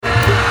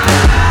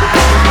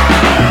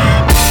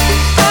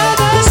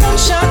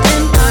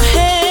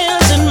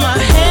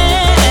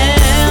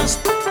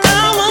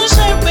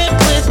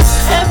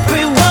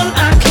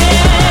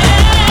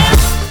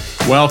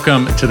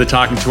Welcome to the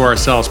Talking to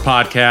Ourselves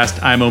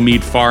podcast. I'm Omid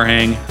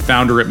Farhang,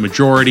 founder at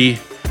Majority,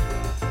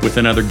 with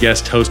another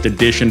guest host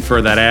edition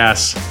for that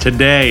ass.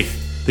 Today,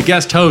 the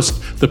guest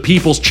host, the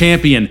people's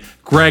champion,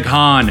 Greg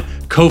Hahn,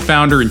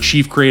 co-founder and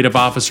chief creative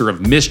officer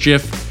of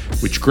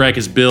Mischief, which Greg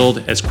has billed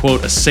as,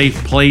 quote, a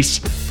safe place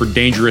for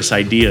dangerous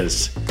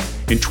ideas.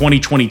 In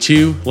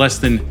 2022, less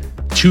than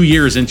 2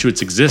 years into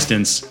its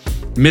existence,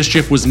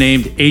 Mischief was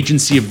named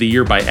Agency of the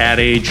Year by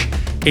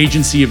AdAge,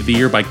 Agency of the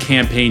Year by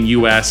Campaign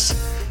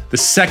US, the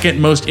second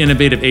most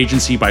innovative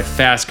agency by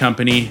Fast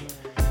Company,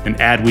 and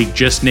Adweek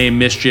just named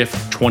Mischief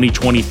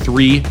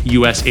 2023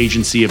 US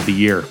Agency of the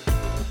Year.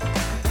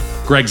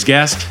 Greg's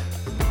guest,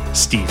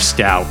 Steve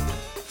Stoute,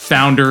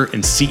 founder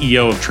and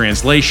CEO of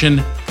Translation,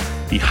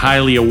 the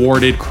highly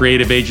awarded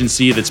creative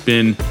agency that's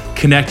been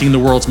connecting the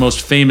world's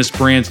most famous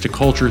brands to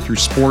culture through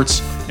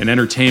sports and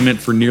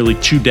entertainment for nearly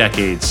 2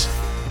 decades.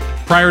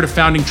 Prior to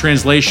founding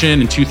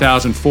Translation in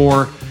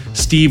 2004,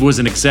 Steve was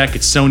an exec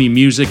at Sony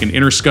Music and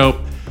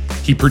Interscope.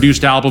 He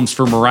produced albums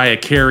for Mariah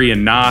Carey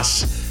and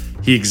Nas.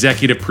 He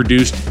executive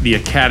produced the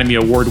Academy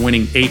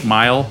Award-winning 8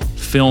 Mile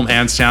film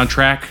and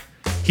soundtrack.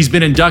 He's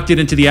been inducted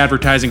into the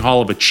Advertising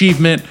Hall of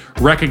Achievement,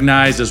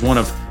 recognized as one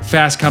of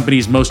Fast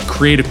Company's most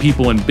creative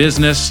people in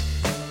business,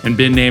 and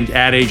been named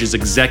AdAge's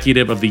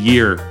Executive of the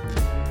Year.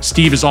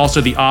 Steve is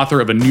also the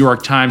author of a New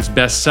York Times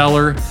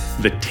bestseller,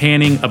 The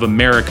Tanning of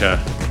America,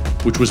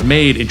 which was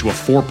made into a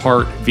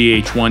 4-part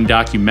VH1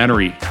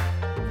 documentary.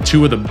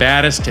 2 of the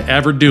baddest to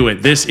ever do it.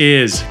 This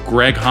is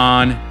Greg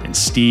Hahn and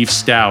Steve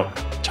Stoute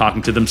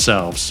talking to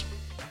themselves.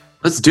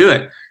 Let's do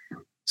it.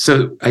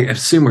 So I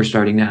assume we're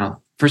starting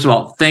now. First of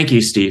all, thank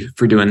you, Steve,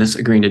 for doing this,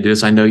 agreeing to do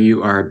this. I know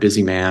you are a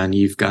busy man.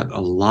 You've got a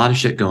lot of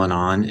shit going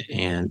on,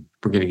 and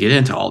we're going to get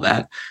into all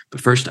that. But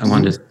first, I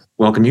wanted to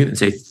welcome you and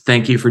say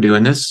thank you for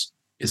doing this.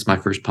 It's my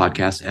first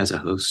podcast as a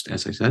host,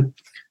 as I said,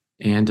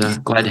 and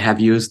glad to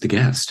have you as the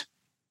guest.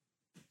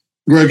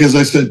 Greg, as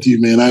I said to you,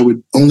 man, I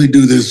would only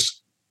do this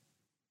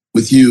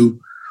with you.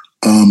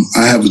 I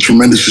have a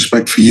tremendous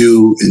respect for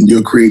you and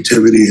your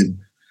creativity and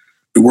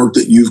the work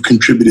that you've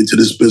contributed to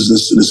this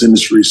business, to this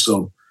industry.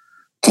 So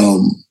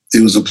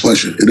it was a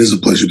pleasure. It is a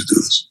pleasure to do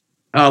this.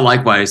 Oh,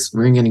 likewise.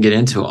 We're going to get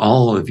into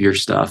all of your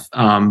stuff.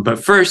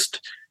 But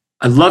first,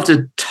 I'd love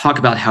to talk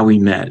about how we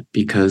met,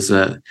 because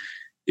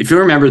if you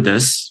remember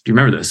this,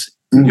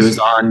 Mm-hmm. It was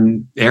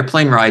on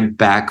airplane ride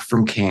back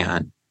from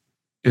Cannes.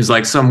 It was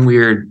like some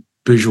weird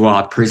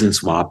bourgeois prison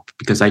swap,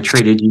 because I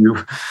traded you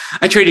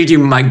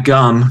my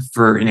gum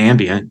for an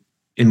Ambient,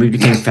 and we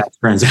became fast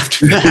friends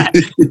after that.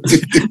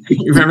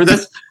 You remember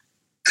this?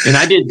 And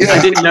I didn't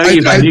know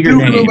you, but I knew your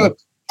name.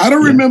 I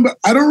don't remember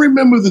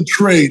the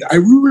trade. I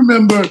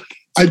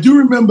do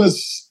remember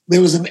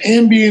there was an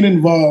Ambient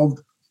involved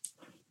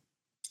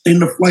in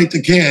the flight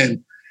to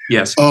Cannes.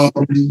 Yes.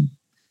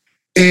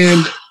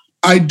 And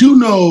I do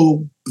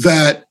know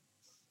that.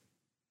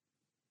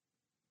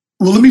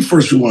 Well, let me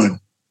first rewind.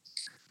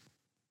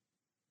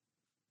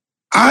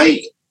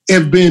 I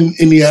have been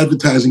in the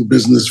advertising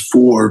business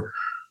for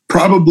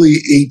probably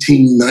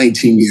 18,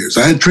 19 years.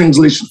 I had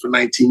Translation for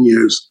 18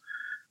 years,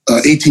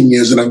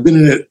 and I've been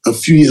in it a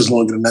few years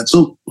longer than that,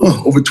 so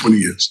over 20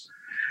 years.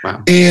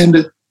 Wow.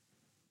 And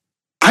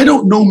I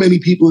don't know many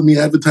people in the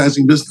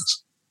advertising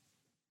business.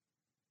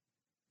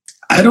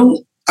 I've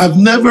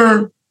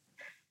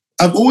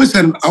always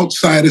had an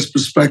outsider's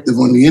perspective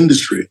on the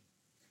industry.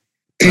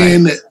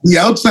 And the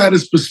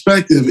outsider's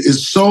perspective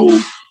is so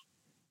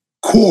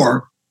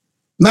core,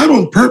 not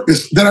on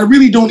purpose, that I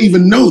really don't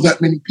even know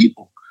that many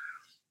people.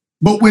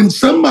 But when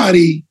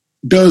somebody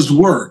does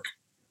work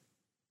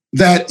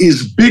that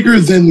is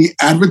bigger than the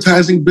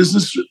advertising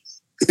business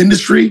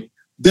industry,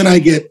 then I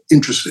get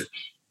interested.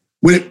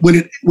 When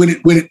it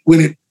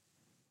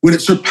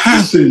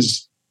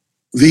surpasses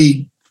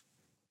the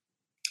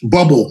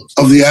bubble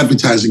of the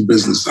advertising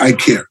business, I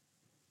care.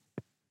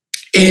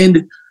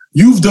 And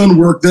you've done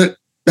work that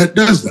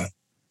does that.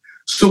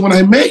 So when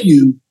I met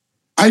you,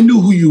 I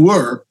knew who you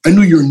were. I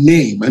knew your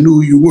name. I knew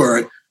who you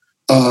were.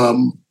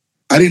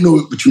 I didn't know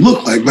what you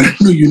looked like, but I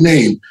knew your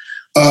name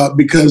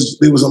because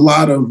there was a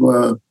lot of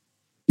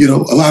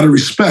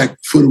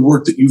respect for the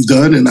work that you've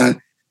done.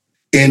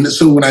 And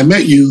so when I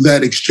met you,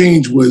 that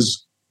exchange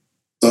was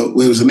it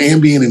was an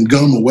Ambient and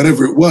gum or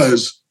whatever it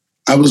was.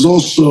 I was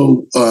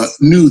also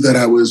knew that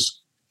I was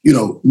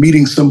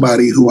meeting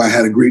somebody who I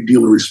had a great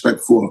deal of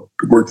respect for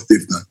the work that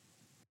they've done.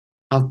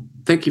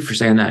 Thank you for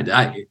saying that.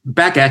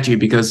 Back at you,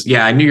 because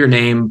I knew your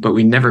name, but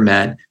we never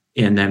met.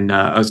 And then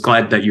I was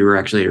glad that you were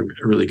actually a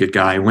really good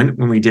guy when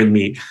we did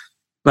meet.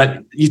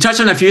 But you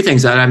touched on a few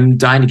things that I'm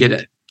dying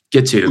to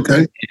get to.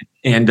 Okay.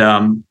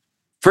 And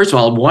first of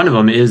all, one of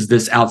them is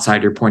this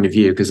outsider point of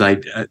view, because I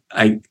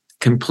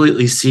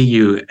completely see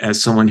you as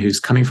someone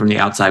who's coming from the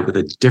outside with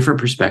a different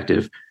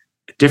perspective,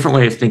 a different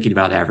way of thinking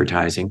about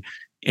advertising.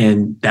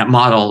 And that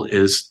model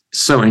is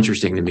so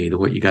interesting to me,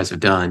 what you guys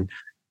have done.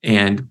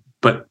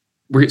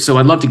 So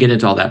I'd love to get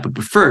into all that.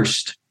 But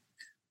first,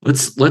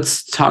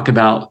 let's talk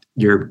about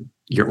your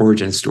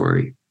origin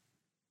story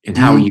and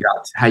how you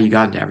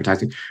got into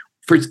advertising.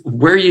 first,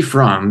 where are you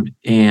from,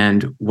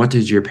 and what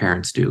did your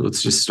parents do?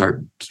 Let's just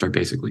start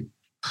basically.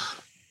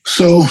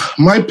 So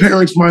my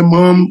parents, my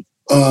mom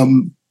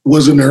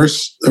was a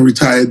nurse, a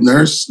retired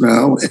nurse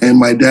now, and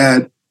my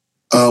dad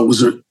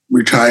is a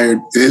retired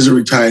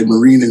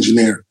marine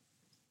engineer.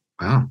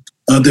 Wow.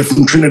 They're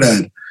from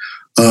Trinidad.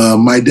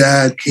 My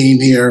dad came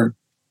here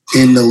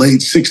in the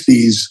late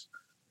 60s.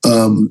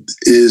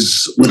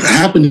 Is what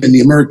happened in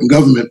the American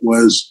government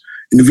was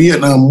in the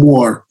Vietnam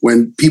War,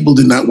 when people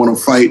did not want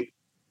to fight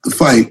the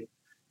fight,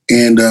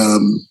 and a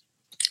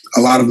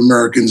lot of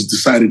Americans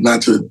decided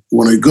not to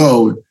want to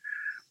go.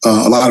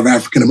 A lot of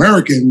African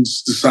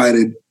Americans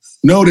decided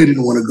no, they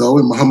didn't want to go.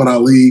 And Muhammad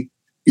Ali,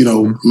 he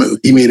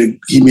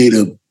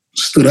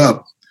stood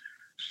up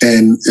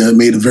and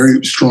made a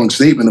very strong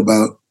statement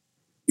about,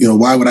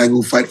 why would I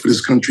go fight for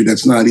this country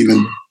that's not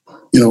even,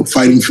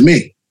 fighting for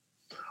me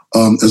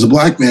as a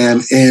black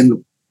man?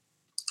 And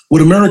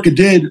what America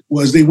did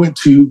was they went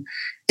to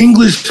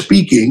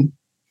English-speaking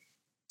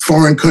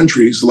foreign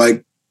countries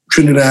like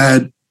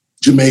Trinidad,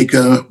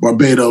 Jamaica,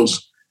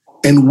 Barbados,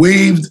 and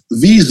waived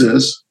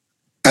visas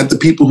at the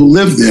people who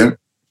lived there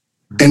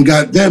and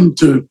got them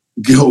to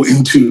go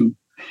into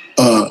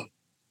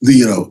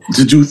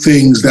to do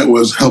things that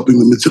was helping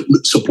them,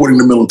 supporting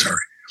the military.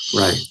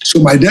 Right. So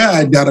my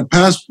dad got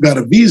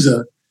a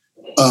visa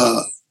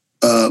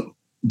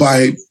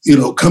by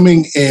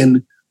coming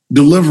and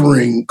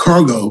delivering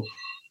cargo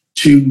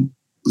to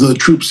the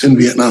troops in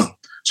Vietnam.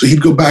 So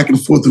he'd go back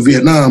and forth to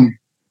Vietnam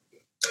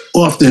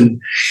often,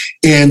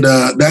 and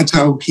that's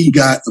how he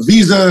got a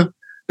visa.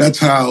 That's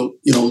how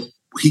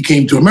he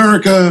came to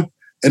America,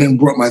 and then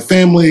brought my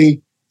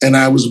family, and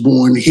I was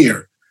born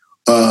here.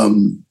 But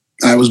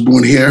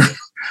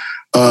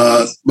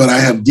I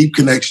have deep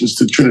connections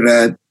to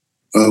Trinidad,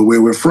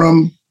 where we're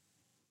from,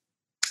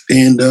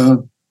 and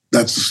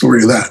that's the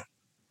story of that.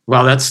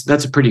 Well,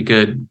 that's a pretty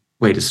good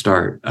way to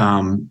start.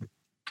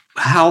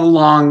 How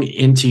long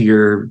into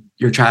your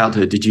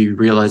childhood did you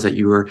realize that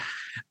you were?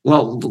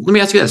 Well, let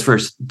me ask you this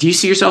first. Do you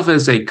see yourself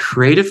as a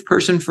creative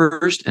person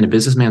first and a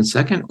businessman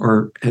second,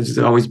 or has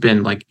it always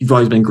been like you've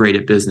always been great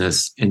at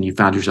business and you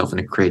found yourself in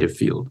a creative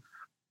field?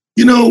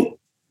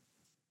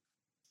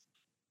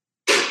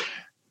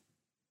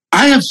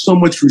 I have so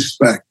much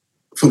respect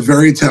for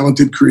very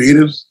talented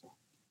creatives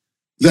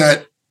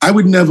that I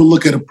would never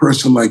look at a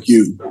person like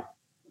you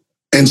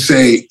and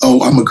say,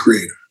 oh, I'm a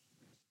creative.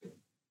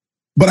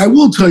 But I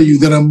will tell you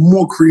that I'm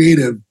more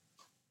creative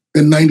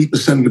than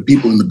 90% of the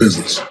people in the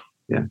business.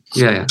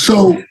 Yeah.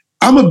 So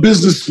I'm a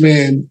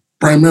businessman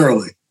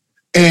primarily,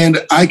 and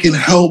I can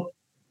help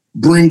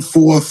bring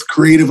forth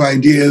creative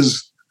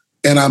ideas,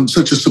 and I'm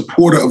such a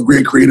supporter of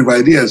great creative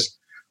ideas.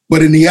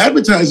 But in the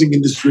advertising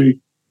industry,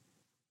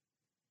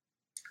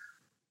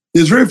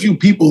 there's very few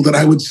people that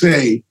I would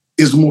say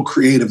is more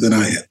creative than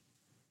I am.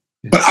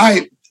 But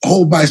I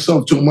hold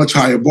myself to a much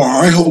higher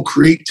bar. I hold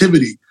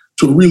creativity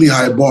to a really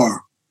high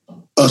bar.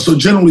 So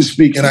generally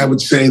speaking, I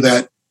would say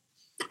that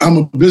I'm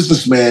a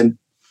businessman,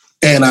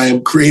 and I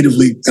am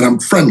creatively, and I'm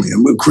friendly.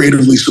 I'm going to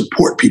creatively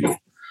support people.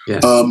 Yeah.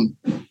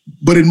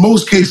 But in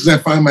most cases, I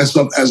find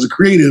myself as a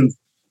creative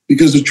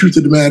because the truth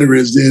of the matter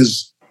is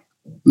there's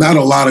not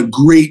a lot of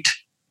great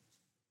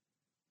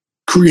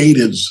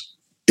creatives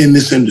in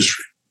this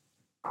industry.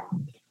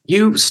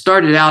 You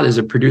started out as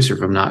a producer,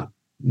 if I'm not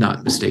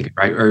mistaken,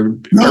 right?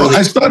 No,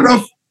 I started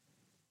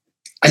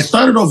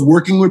off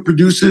working with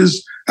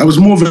producers. I was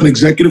more of an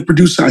executive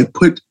producer. I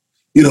put,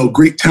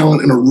 great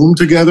talent in a room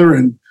together,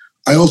 and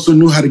I also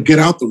knew how to get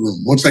out the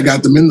room once I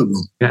got them in the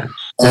room. Yeah,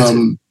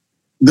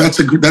 that's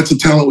a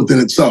talent within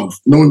itself,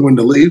 knowing when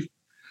to leave.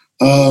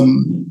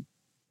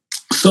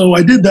 So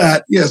I did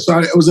that. Yes,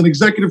 I was an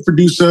executive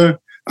producer.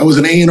 I was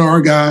an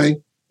A&R guy,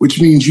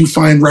 which means you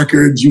find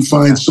records, you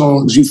find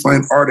songs, you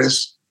find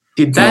artists.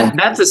 Dude,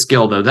 that's a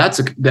skill though.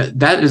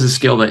 That is a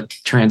skill that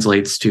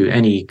translates to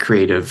any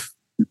creative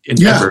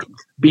endeavor. Yeah.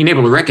 Being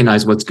able to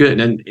recognize what's good,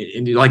 and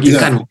like you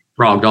kind of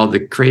frogged all the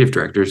creative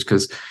directors,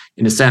 because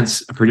in a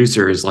sense, a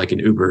producer is like an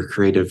uber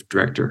creative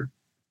director,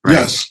 right?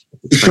 Yes,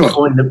 sure.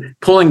 Like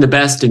pulling the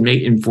best and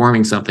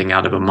informing something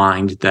out of a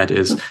mind that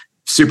is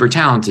super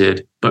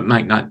talented, but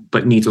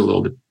needs a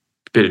little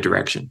bit of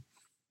direction.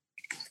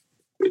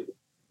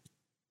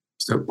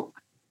 So,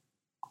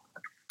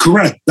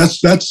 correct.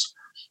 That's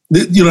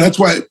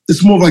why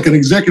it's more like an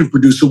executive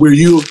producer, where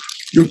you're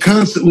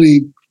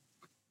constantly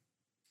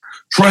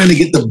trying to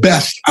get the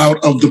best out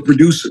of the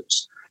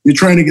producers. You're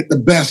trying to get the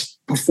best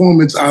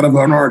performance out of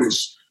an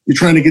artist. You're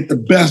trying to get the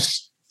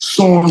best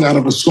song out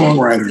of a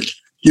songwriter.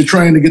 You're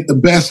trying to get the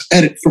best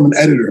edit from an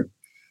editor.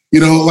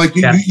 You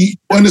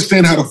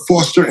understand how to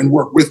foster and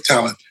work with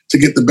talent to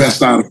get the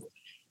best out of it.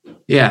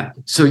 Yeah.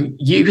 So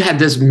you had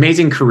this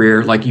amazing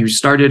career. Like you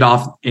started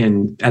off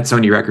at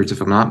Sony Records,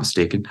 if I'm not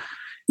mistaken.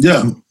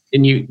 Yeah.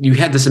 And you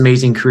had this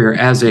amazing career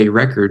as a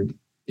record,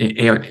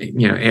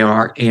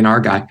 A&R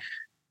guy.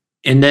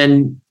 And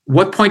then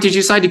what point did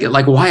you decide to get,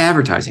 why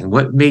advertising?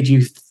 What made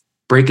you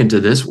break into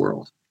this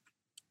world?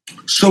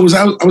 So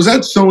I was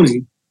at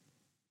Sony,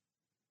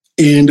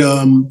 and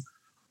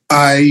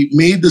I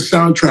made the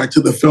soundtrack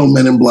to the film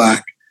Men in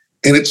Black,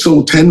 and it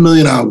sold 10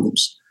 million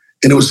albums,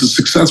 and it was a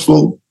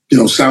successful,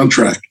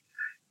 soundtrack.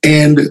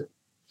 And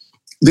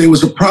there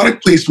was a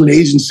product placement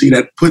agency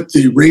that put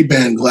the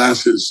Ray-Ban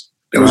glasses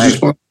that was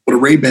responsible for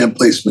the Ray-Ban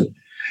placement.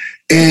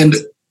 And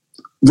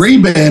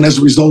Ray-Ban, as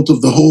a result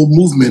of the whole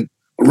movement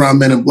around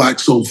Men in Black,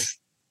 sold,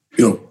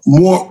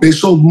 more. They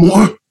sold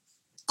more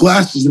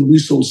glasses than we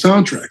sold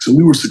soundtracks, and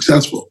we were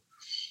successful.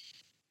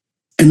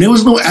 And there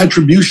was no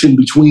attribution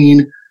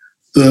between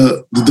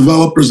the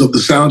developers of the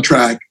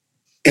soundtrack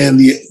and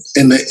the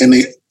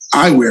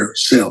eyewear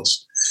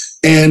sales.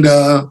 And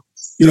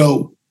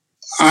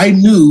I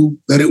knew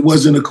that it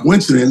wasn't a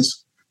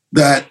coincidence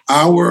that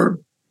our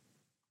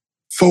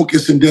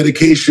focus and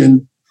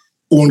dedication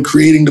on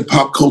creating the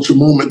pop culture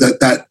moment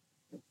that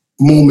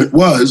moment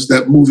was,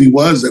 that movie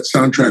was, that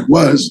soundtrack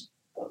was,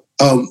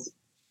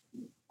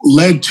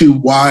 led to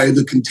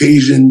the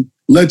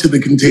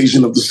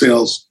contagion of the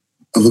sales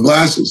of the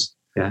glasses.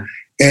 Yeah.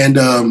 And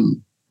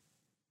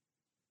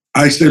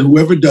I said,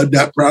 whoever did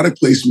that product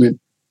placement,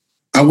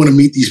 I want to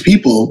meet these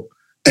people.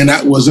 And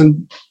that was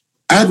an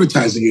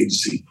advertising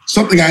agency,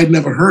 something I had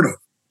never heard of.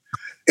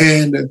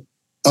 And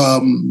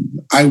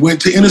I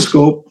went to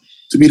Interscope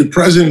to be the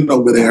president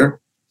over there.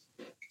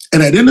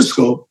 And at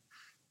Interscope,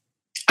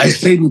 I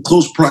stayed in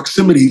close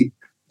proximity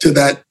to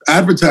that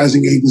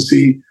advertising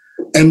agency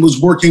and was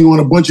working on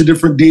a bunch of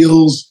different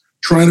deals,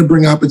 trying to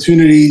bring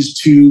opportunities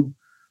to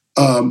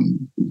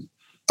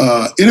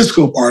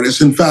Interscope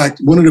artists. In fact,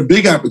 one of the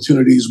big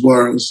opportunities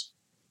was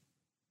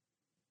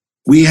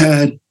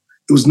it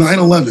was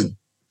 9/11,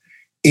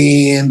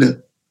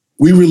 and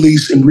we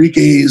released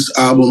Enrique's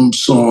album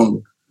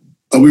song.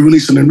 We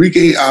released an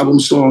Enrique album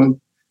song,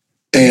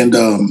 and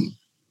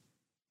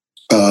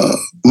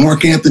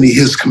Mark Anthony,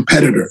 his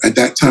competitor at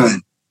that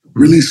time,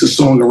 released a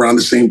song around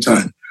the same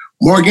time.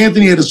 Mark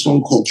Anthony had a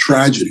song called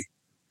Tragedy,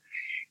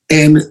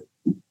 and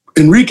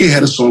Enrique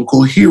had a song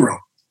called Hero.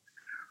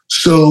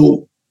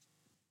 So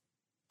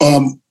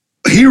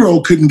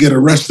Hero couldn't get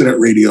arrested at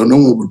radio. No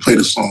one would play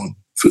the song.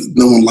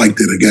 No one liked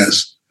it, I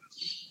guess.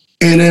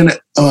 And then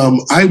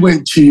I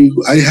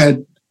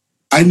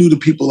knew the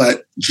people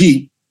at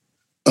Jeep,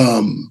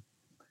 and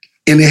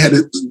they had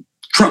a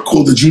truck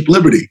called the Jeep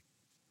Liberty.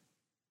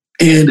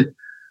 And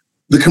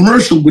the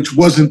commercial, which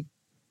wasn't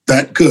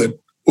that good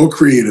or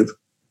creative,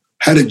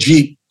 had a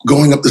Jeep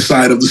going up the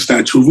side of the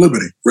Statue of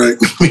Liberty, right?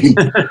 I mean,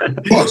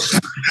 of course.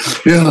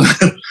 Yeah,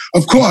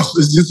 of course.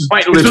 It's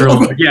quite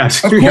literal,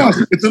 yes. Of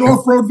course. It's an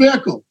off-road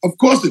vehicle. Of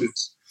course it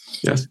is.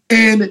 Yes.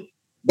 And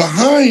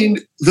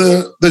behind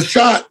the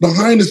shot,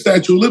 behind the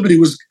Statue of Liberty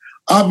was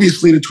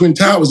obviously the Twin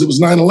Towers. It was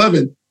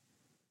 9/11.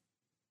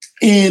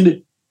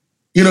 And,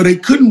 they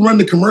couldn't run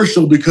the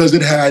commercial because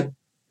it had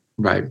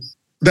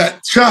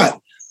that shot.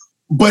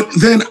 But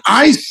then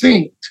I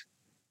synced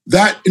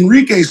that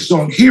Enrique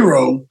song,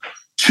 Hero,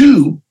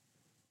 to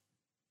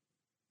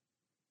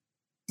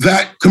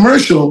that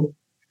commercial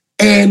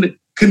and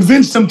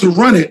convinced them to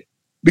run it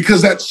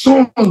because that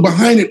song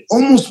behind it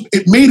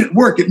it made it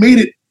work. It made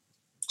it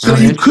so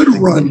you could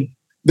run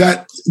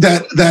that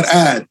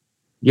ad.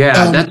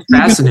 Yeah, that's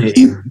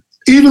fascinating.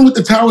 Even with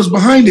the towers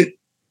behind it.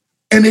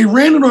 And they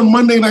ran it on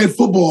Monday Night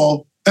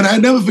Football, and I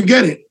never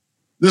forget it.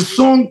 The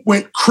song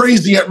went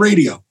crazy at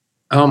radio.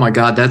 Oh my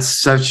God, that's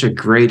such a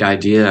great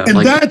idea. And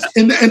that's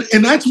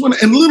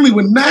literally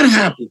when that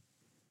happened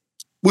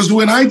was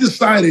when I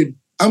decided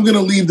I'm going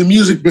to leave the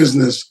music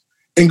business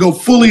and go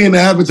fully into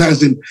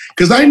advertising,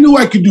 because I knew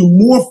I could do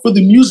more for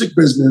the music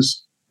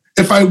business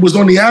if I was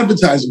on the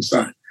advertising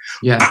side.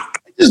 Yeah,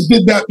 I just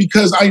did that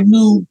because I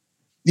knew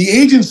the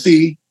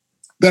agency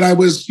that I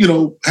was,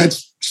 had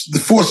the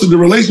force of the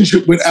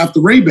relationship with after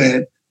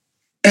Ray-Ban,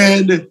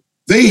 and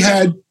they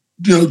had,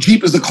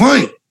 Jeep as a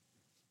client.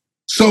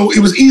 So it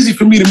was easy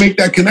for me to make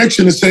that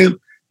connection and say,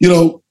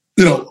 let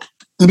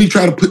me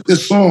try to put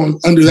this song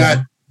under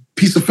that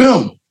piece of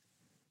film.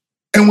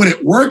 And when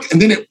it worked,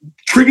 and then it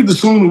triggered the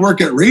song to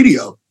work at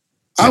radio,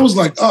 I was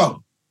like,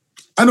 oh,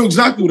 I know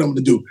exactly what I'm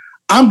going to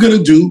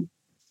do.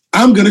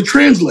 I'm going to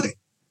translate.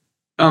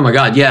 Oh my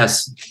God,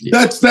 yes.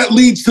 That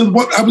leads to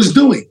what I was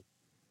doing.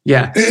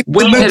 Yeah,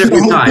 way ahead of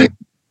your time.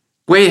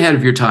 Way ahead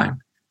of your time.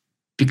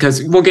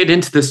 Because we'll get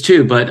into this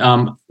too, but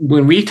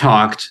when we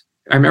talked,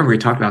 I remember we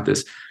talked about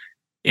this,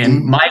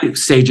 and my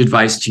sage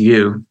advice to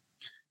you,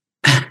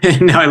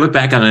 and now I look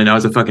back on it and I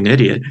was a fucking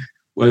idiot,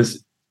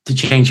 was to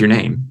change your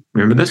name.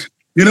 Remember this?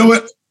 You know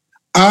what?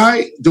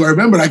 I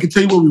remember it. I can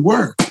tell you where we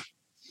were.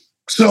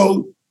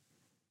 So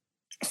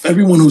for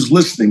everyone who's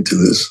listening to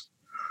this,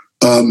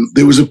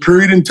 there was a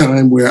period in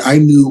time where I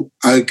knew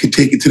I could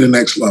take it to the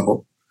next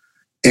level.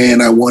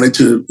 And I wanted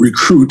to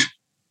recruit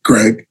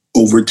Greg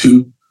over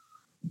to,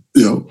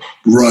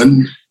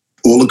 run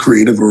all the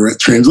creative or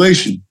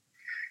translation.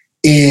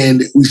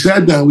 And we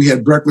sat down, we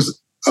had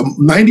breakfast. I'm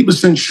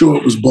 90% sure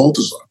it was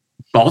Balthazar.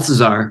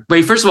 Balthazar.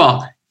 Wait, first of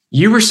all,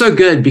 you were so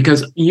good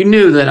because you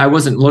knew that I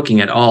wasn't looking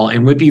at all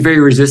and would be very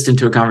resistant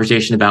to a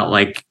conversation about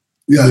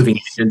moving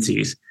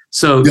agencies.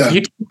 So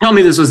you tell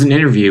me this was an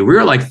interview. We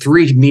were like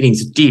 3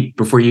 meetings deep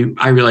before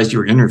I realized you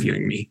were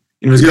interviewing me.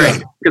 And it was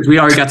great because we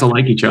already got to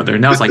like each other.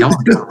 And I was like,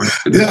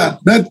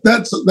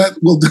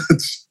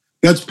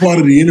 that's part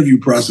of the interview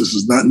process,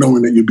 is not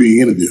knowing that you're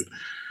being interviewed.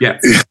 Yeah.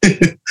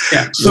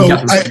 So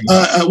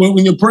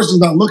when your person's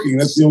not looking,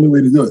 that's the only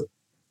way to do it.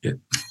 Yeah.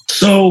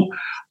 So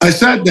I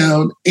sat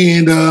down,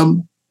 and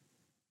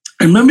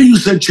I remember you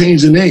said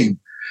change the name.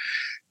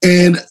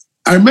 And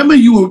I remember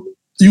you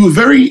were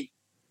very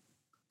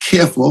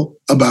careful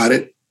about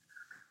it.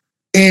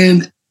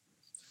 And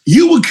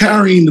you were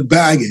carrying the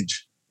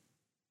baggage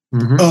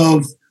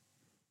of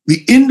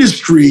the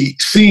industry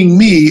seeing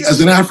me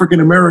as an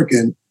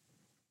African-American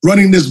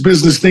running this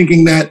business,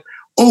 thinking that,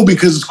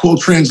 because it's called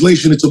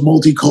Translation, it's a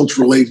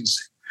multicultural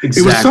agency.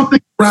 Exactly. It was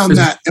something around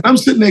that. And I'm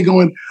sitting there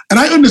going, and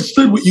I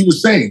understood what you were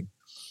saying.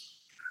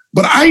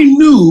 But I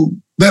knew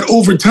that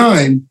over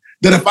time,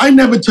 that if I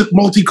never took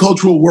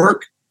multicultural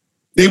work,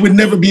 they would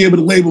never be able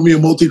to label me a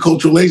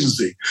multicultural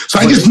agency. So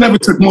I just never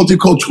took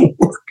multicultural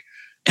work.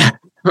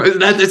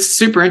 That's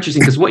super interesting,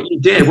 because what you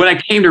did, what I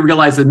came to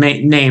realize the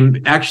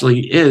name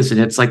actually is,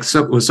 and it's like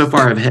was so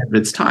far ahead of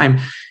its time,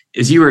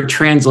 is you were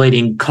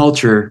translating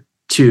culture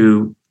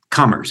to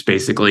commerce,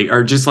 basically,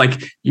 or just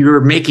like you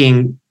were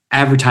making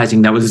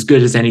advertising that was as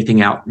good as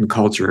anything out in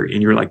culture,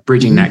 and you're like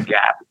bridging that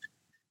gap.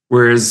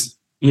 Whereas,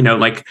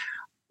 like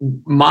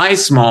my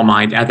small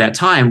mind at that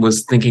time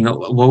was thinking,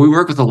 well, we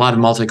work with a lot of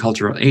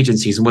multicultural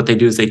agencies, and what they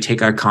do is they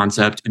take our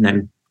concept and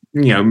then,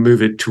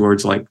 move it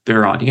towards like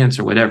their audience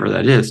or whatever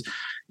that is.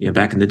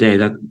 Back in the day,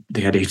 that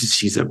they had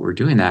agencies that were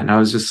doing that. And I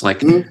was just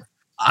like,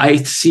 I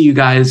see you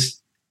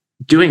guys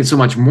doing so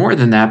much more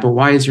than that, but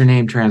why is your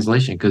name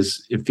Translation?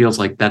 Because it feels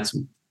like that's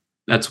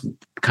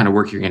kind of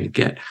work you're going to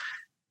get.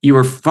 You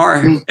were far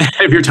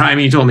ahead of your time.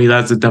 And you told me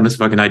that's the dumbest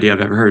fucking idea I've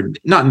ever heard.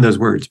 Not in those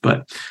words,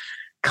 but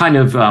kind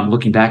of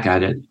looking back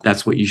at it,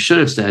 that's what you should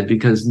have said,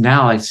 because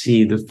now I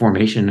see the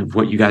formation of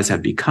what you guys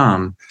have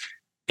become.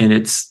 And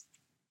it's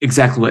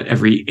exactly what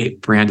every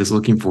brand is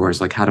looking for, is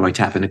like, how do I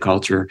tap into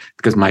culture?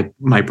 Because my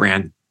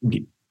brand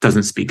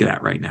doesn't speak of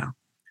that right now.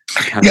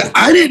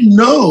 I didn't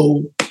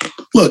know.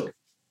 Look,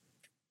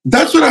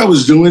 that's what I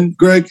was doing,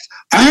 Greg.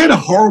 I had a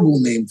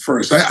horrible name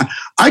first.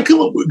 I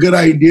come up with good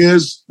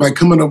ideas by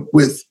coming up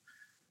with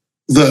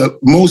the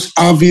most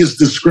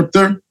obvious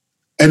descriptor,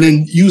 and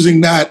then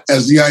using that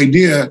as the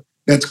idea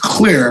that's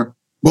clear,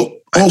 but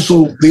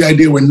also the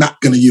idea we're not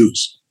going to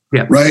use.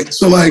 Yeah. Right.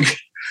 So like,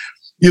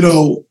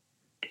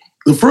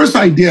 the first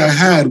idea I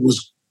had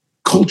was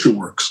Culture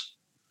Works.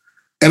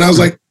 And I was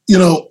like,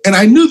 and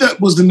I knew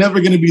that was never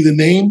going to be the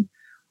name,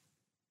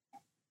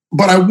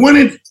 but I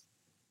wanted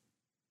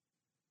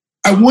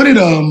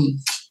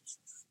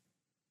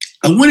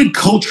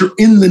culture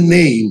in the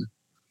name,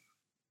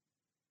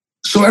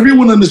 so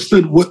everyone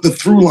understood what the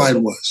through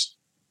line was.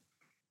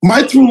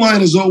 My through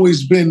line has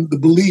always been the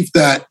belief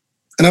that,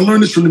 and I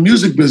learned this from the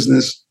music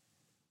business,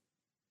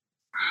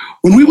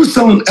 when we were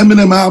selling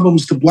Eminem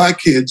albums to black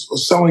kids or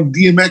selling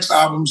DMX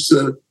albums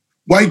to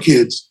white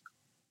kids,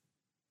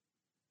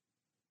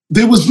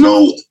 there was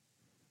no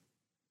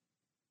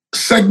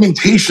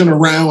segmentation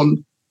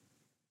around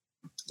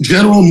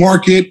general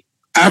market,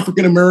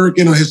 African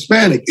American or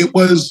Hispanic. It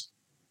was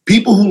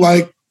people who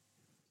like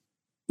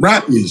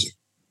rap music.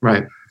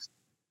 Right.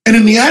 And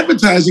in the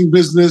advertising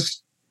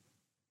business,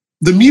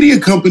 the media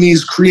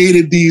companies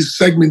created these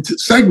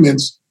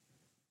segments.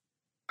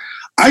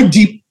 I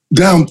deep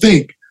down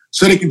think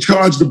so they can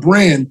charge the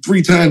brand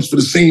 3 times for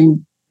the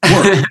same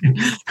work.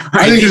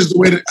 Right.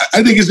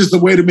 I think it's just a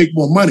way to make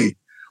more money.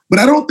 But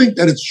I don't think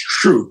that it's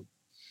true.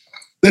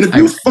 That if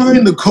you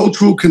find the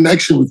cultural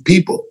connection with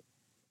people,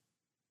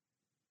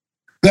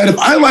 that if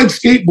I like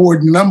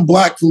skateboarding and I'm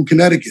black from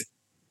Connecticut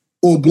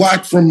or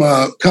black from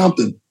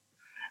Compton,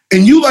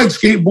 and you like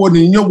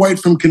skateboarding and you're white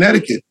from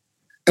Connecticut,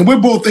 and we're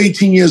both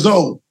 18 years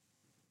old,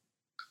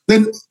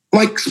 then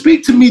like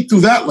speak to me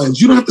through that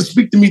lens. You don't have to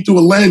speak to me through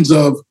a lens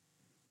of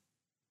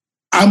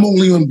I'm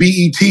only on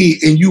BET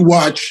and you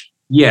watch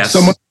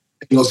some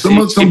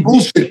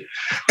bullshit.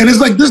 And it's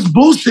like this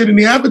bullshit in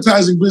the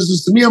advertising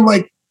business. To me, I'm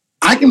like,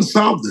 I can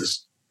solve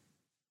this.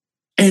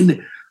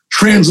 And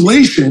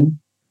Translation.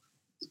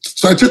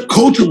 So I took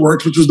Culture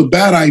Works, which was the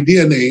bad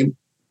idea name,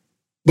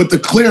 but the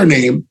clear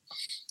name.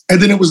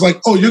 And then it was like,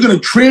 you're going to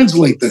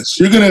translate this.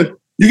 You're going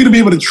to be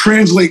able to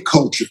translate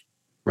culture,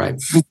 right,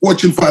 for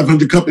Fortune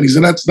 500 companies,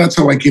 and that's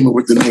how I came up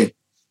with the name.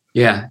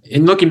 Yeah,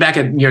 and looking back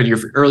at your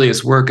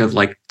earliest work of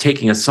like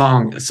taking a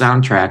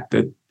soundtrack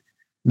that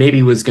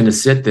maybe was going to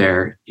sit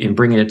there and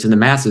bringing it to the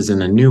masses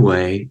in a new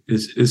way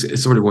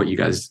is sort of what you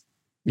guys,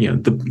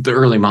 the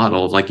early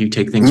model of like you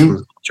take things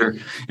from culture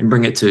and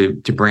bring it to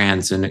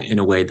brands in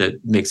a way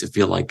that makes it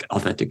feel like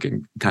authentic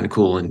and kind of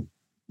cool, and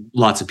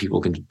lots of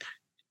people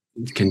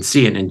can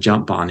see it and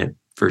jump on it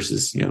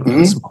versus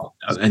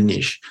a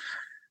niche.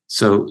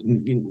 So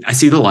I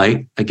see the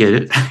light. I get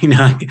it.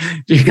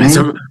 You guys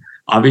have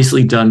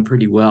obviously done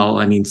pretty well.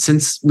 I mean,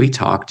 since we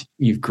talked,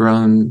 you've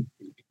grown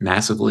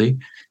massively.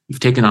 You've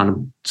taken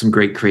on some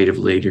great creative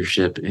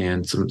leadership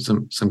and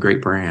some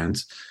great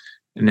brands.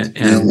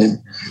 and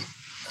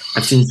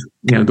I've seen,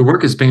 the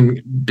work has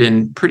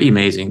been pretty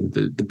amazing.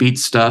 The beat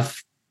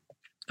stuff.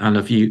 I don't know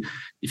if you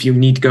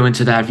need to go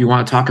into that, if you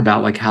want to talk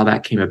about like how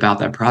that came about,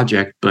 that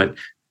project, but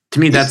to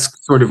me, that's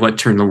sort of what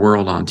turned the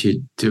world on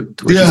to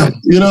what you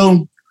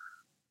did.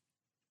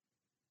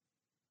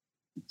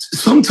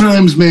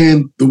 Sometimes,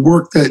 man, the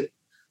work that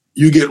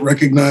you get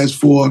recognized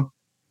for,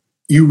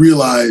 you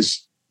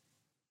realize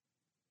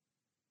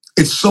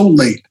it's so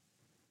late.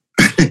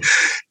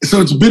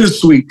 So it's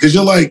bittersweet because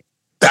you're like,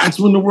 that's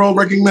when the world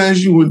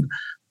recognized you. And,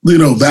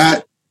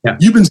 that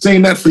you've been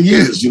saying that for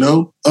years,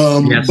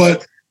 yes.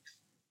 But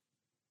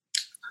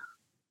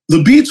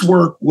the Beats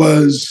work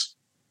was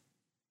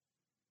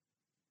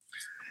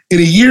in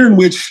a year in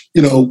which,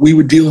 we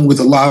were dealing with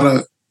a lot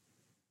of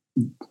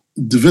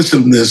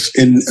divisiveness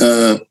in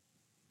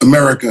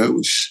America,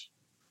 which,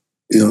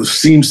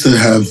 seems to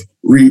have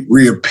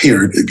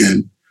reappeared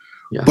again.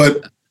 Yeah.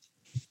 But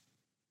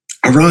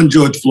around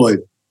George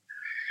Floyd,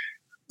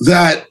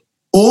 that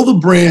all the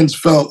brands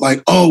felt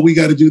like, oh, we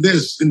got to do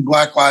this. And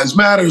Black Lives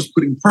Matter is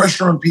putting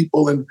pressure on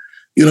people. And,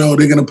 they're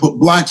going to put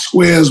black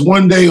squares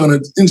one day on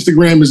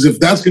Instagram as if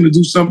that's going to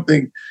do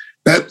something.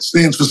 That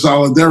stands for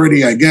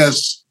solidarity, I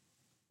guess,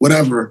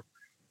 whatever.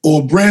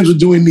 Or brands were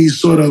doing these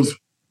sort of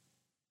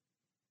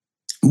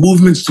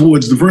movements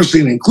towards diversity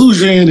and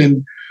inclusion.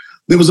 And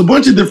there was a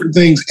bunch of different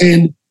things.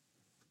 And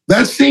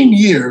that same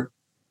year,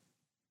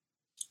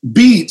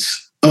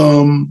 Beats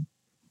came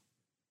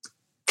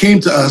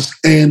to us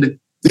and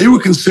they were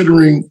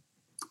considering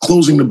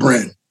closing the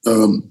brand,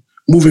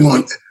 moving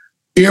on.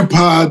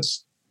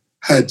 AirPods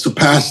had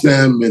surpassed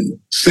them in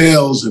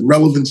sales and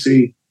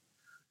relevancy.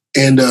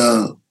 And,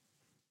 the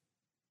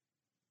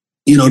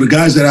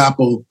guys at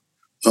Apple,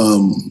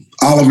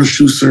 Oliver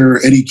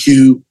Schuster, Eddie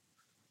Q,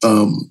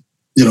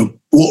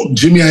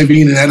 Jimmy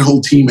Iovine and that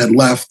whole team had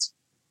left.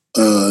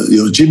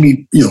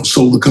 Jimmy,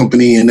 sold the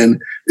company, and then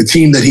the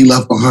team that he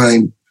left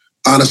behind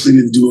honestly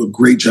didn't do a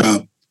great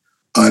job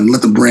and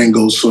let the brand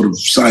go sort of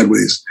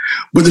sideways.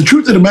 But the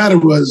truth of the matter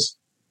was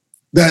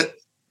that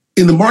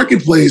in the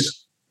marketplace,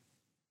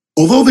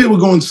 although they were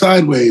going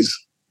sideways,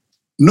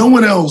 no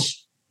one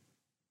else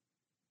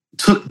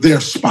took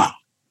their spot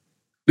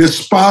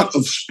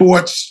of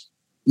sports,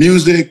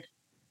 music,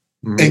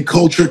 and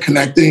culture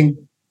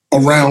connecting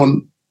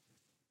around,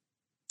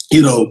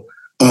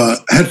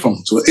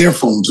 headphones or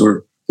earphones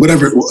or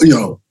whatever,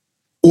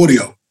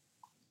 audio.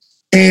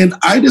 And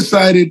I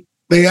decided,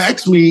 they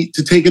asked me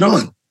to take it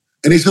on.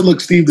 And they said,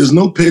 look, Steve, there's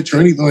no pitch or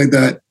anything like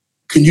that.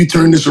 Can you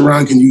turn this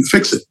around? Can you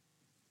fix it?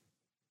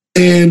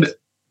 And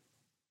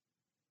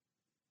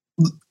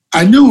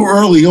I knew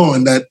early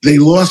on that they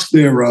lost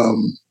their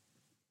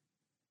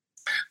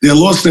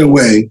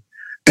way,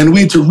 and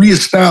we had to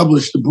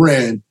reestablish the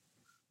brand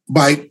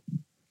by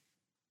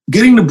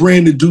getting the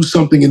brand to do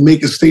something and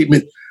make a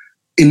statement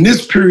in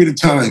this period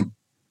of time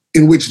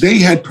in which they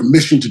had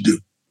permission to do.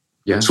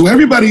 Yeah. So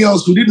everybody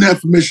else who didn't have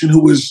permission,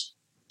 who was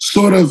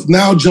sort of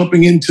now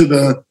jumping into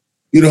the,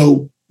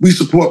 we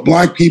support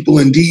Black people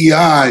and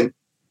DEI.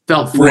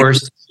 Felt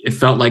forced. It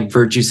felt like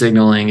virtue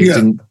signaling.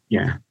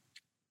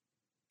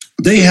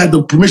 They had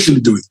the permission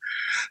to do it.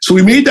 So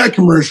we made that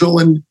commercial,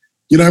 and,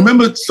 I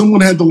remember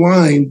someone had the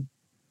line,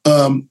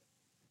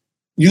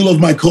 you love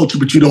my culture,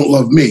 but you don't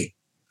love me.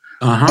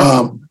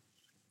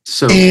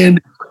 So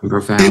and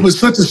profound. It was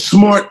such a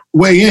smart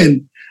way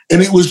in,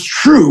 and it was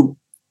true.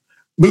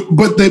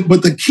 But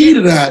the key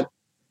to that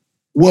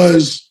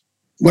was,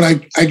 when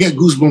I get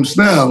goosebumps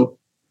now,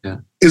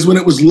 is when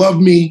it was love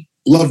me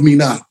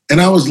not.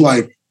 And I was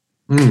like,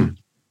 oh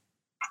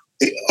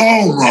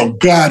my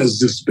God, is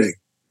this big?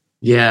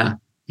 Yeah.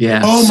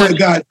 Yeah. Oh my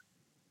God.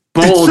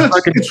 Bold.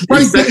 It's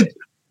right there.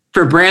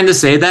 For a brand to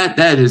say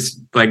that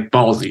is like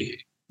ballsy.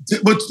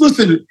 But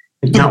listen,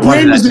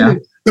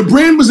 the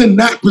brand was in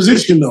that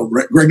position though,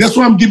 Greg. That's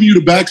why I'm giving you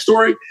the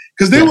backstory.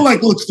 Because they were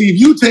like, look, Steve,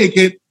 you take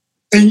it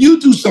and you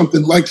do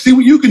something, like, see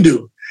what you can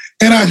do.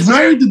 And I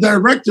hired the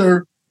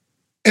director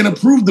and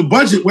approved the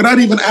budget without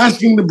even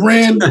asking the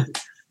brand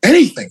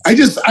anything. I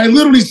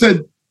literally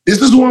said,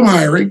 this is who I'm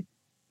hiring.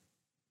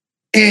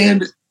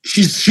 And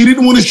she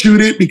didn't want to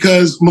shoot it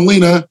because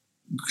Melina,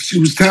 she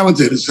was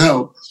talented as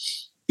hell.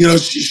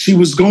 She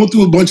was going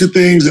through a bunch of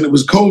things, and it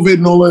was COVID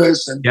and all of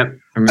this. And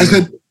I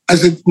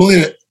said,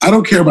 Melina, I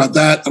don't care about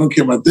that. I don't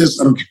care about this.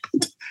 I don't care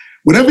about that.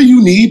 Whatever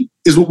you need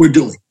is what we're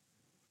doing.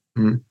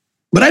 Mm-hmm.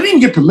 But I didn't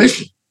get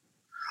permission.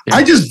 Yeah.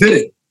 I just did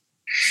it.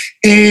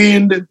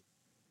 And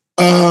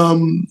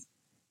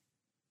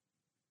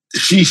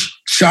she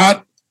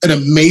shot an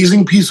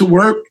amazing piece of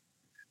work,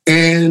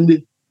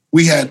 and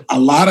we had a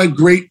lot of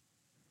great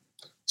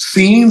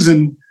scenes,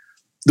 and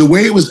the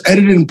way it was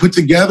edited and put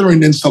together,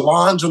 and then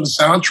Solange on the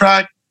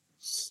soundtrack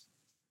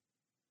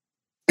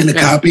and the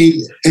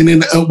copy. And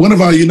then one of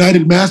our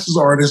United Masters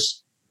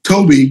artists,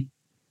 Toby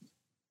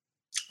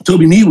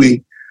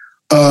Niwi,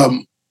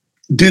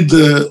 did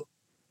the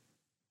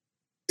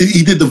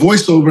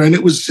voiceover, and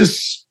it was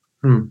just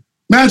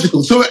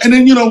magical. So, and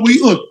then, we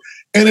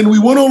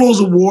won all those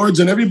awards,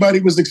 and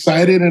everybody was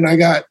excited, and I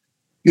got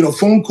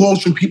phone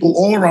calls from people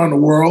all around the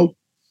world.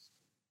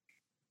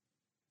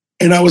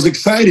 And I was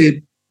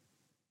excited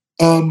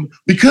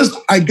because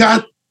I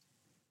got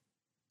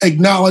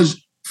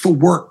acknowledged for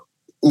work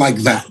like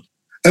that.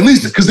 At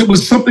least because it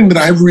was something that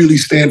I really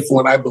stand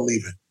for and I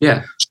believe in.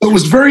 Yeah. So it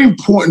was very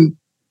important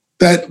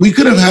that we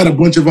could have had a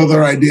bunch of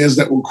other ideas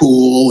that were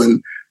cool,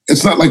 and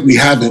it's not like we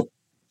haven't.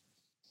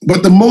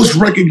 But the most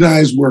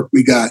recognized work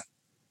we got,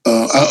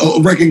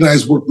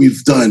 recognized work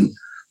we've done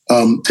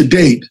to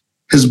date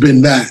has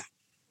been that.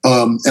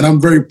 And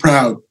I'm very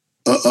proud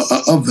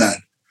of that.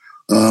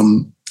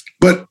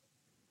 But,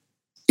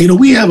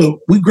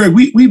 Greg,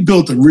 we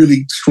built a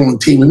really strong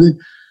team.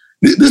 And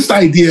this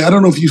idea, I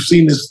don't know if you've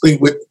seen this thing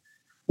with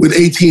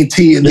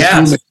AT&T and this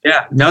moment.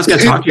 Yeah. Now I was going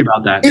to talk to you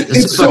about that.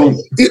 It's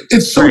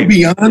so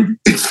beyond.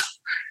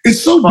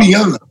 It's so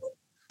beyond.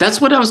 That's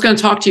what I was going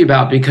to talk to you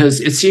about, because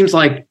it seems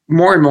like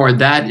more and more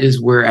that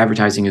is where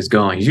advertising is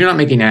going. You're not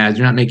making ads.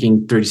 You're not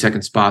making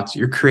 30-second spots.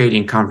 You're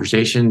creating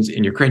conversations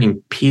and you're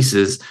creating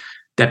pieces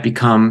that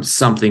become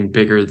something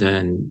bigger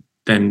than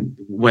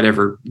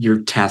whatever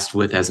you're tasked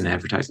with as an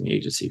advertising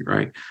agency,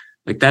 right?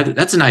 Like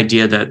that's an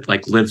idea that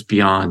like lives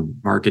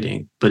beyond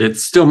marketing, but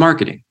it's still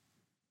marketing.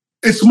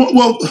 It's more,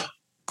 well,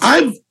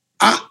 I'm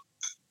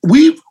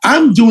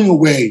doing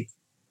away,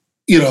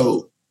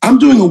 I'm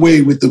doing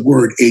away with the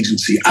word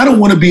agency. I don't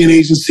want to be an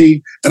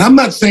agency, and I'm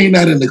not saying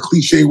that in a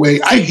cliche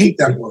way. I hate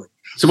that word.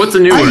 So what's the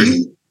new word?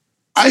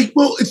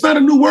 Well, it's not a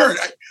new word.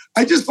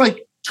 I just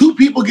like two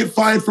people get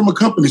fired from a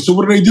company. So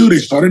what do? They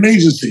start an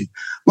agency.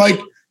 Like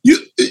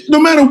no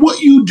matter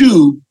what you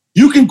do,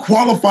 you can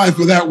qualify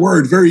for that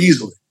word very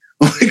easily.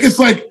 Like it's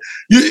like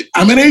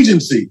I'm an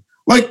agency.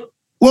 Like,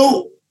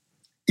 well,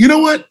 you know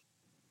what?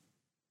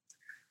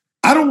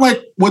 I don't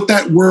like what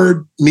that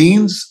word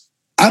means.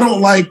 I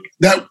don't like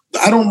that.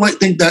 I don't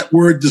think that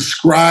word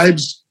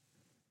describes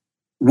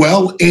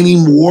well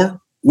anymore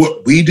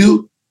what we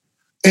do.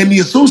 And the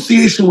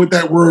association with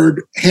that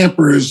word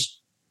hampers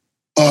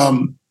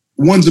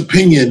one's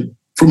opinion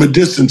from a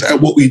distance at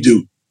what we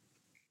do.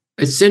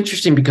 It's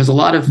interesting because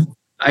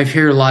I've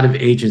heard a lot of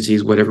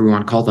agencies, whatever we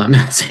want to call them,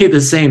 say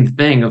the same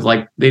thing of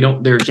like,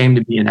 they're ashamed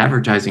to be in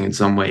advertising in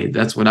some way.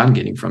 That's what I'm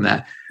getting from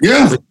that.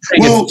 Yeah.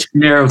 Well, it's too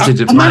narrow to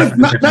define. I'm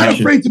not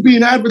afraid to be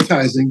in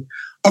advertising.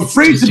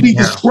 Afraid to be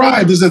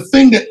described as a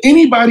thing that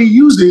anybody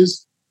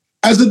uses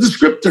as a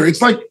descriptor.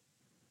 It's like,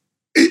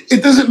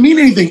 it doesn't mean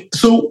anything.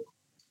 So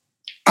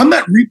I'm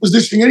not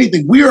repositioning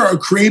anything. We are a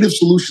creative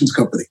solutions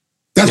company.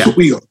 That's what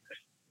we are.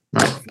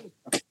 Right.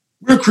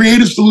 We're a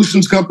creative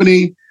solutions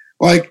company.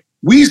 Like,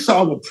 we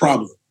solve a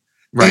problem.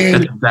 Right. And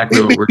that's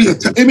exactly what we're doing.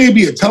 It may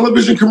be a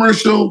television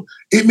commercial.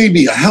 It may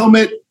be a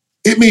helmet.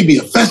 It may be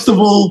a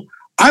festival.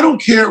 I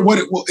don't care what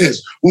it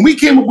is. When we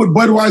came up with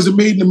Budweiser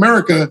Made in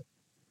America,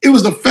 it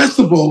was a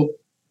festival,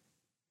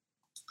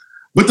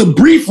 but the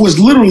brief was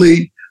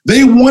literally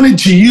they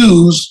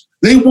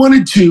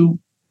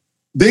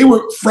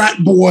were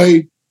frat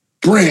boy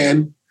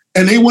brand,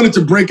 and they wanted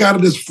to break out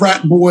of this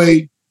frat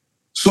boy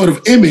sort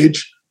of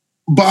image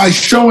by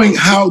showing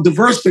how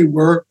diverse they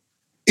were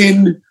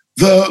in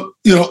the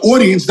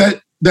audience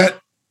that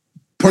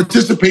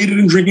participated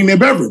in drinking their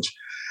beverage.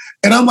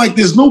 And I'm like,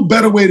 there's no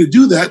better way to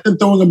do that than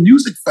throwing a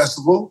music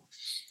festival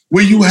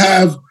where you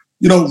have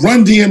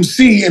Run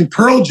DMC and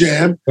Pearl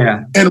Jam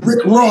and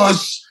Rick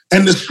Ross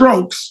and the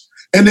Strokes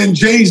and then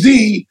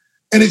Jay-Z,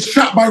 and it's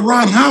shot by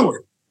Ron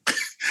Howard.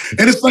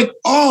 And it's like,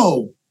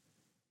 oh.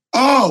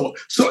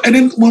 So, and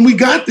then when we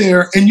got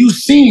there and you've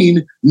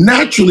seen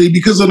naturally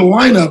because of the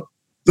lineup,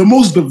 the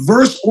most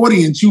diverse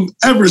audience you've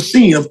ever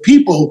seen of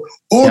people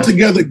all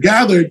together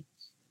gathered,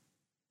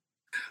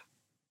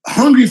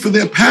 hungry for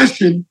their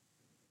passion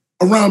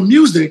around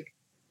music.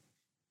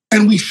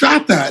 And we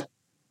shot that.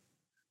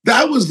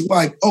 That was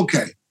like,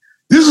 okay,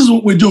 this is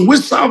what we're doing. We're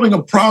solving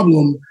a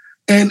problem.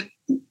 And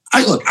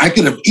I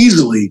could have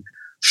easily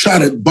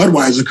shot a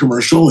Budweiser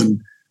commercial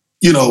and,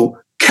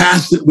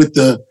 cast it with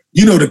the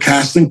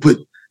casting, put,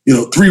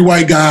 3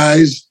 white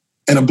guys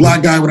and a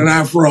black guy with an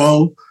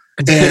afro.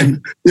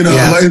 And,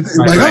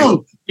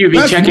 you'd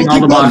be checking all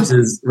the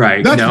boxes.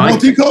 Right. That's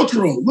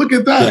multicultural. Look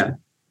at that. Yeah.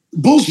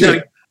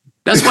 Bullshit.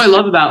 That's what I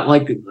love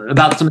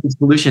about some of these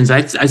solutions.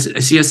 I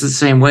see us the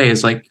same way.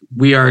 It's like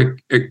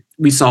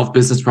we solve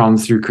business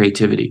problems through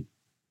creativity.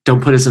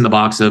 Don't put us in the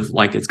box of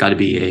like it's got to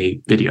be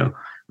a video,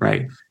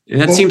 right? And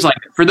that seems like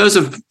for those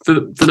of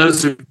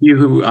you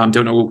who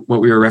don't know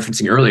what we were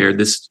referencing earlier,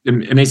 this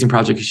amazing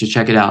project, you should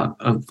check it out.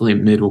 Hopefully,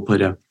 Mid will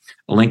put a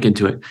link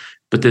into it.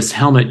 But this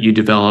helmet you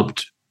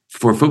developed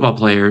for football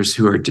players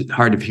who are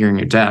hard of hearing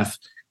or deaf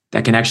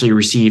that can actually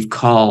receive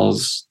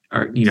calls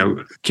or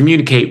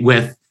communicate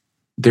with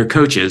their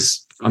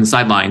coaches on the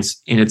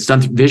sidelines, and it's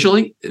done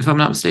visually, if I'm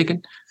not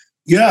mistaken.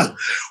 Yeah.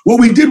 What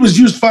we did was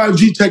use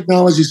 5G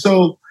technology.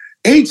 So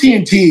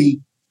AT&T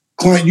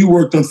client you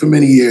worked on for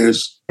many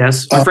years.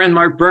 Yes. My friend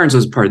Mark Burns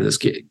was part of this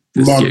gig.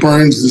 Mark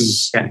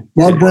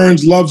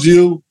Burns loves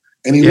you,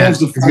 and he loves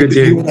the fact that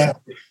you and I.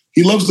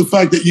 He loves the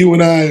fact that you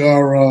and I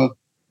are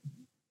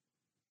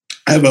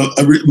have a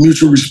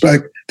mutual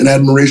respect. and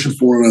admiration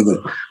for one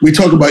another. We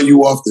talk about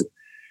you often.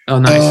 Oh,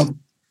 nice.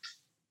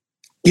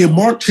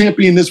 Mark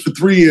championed this for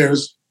 3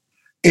 years.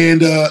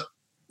 And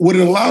what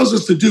it allows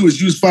us to do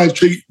is use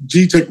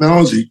 5G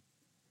technology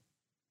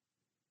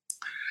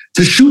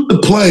to shoot the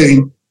play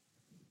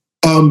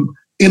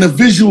in a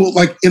visual,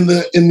 like in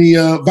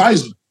the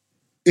visor,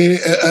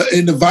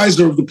 in the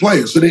visor of the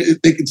player, so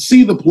they can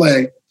see the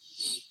play.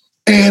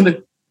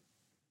 And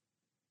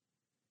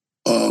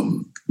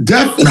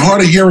deaf and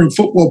hard of hearing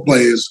football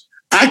players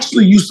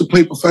actually used to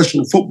play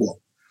professional football.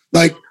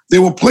 Like,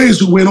 there were players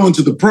who went on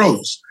to the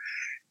pros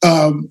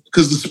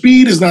because the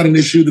speed is not an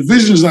issue, the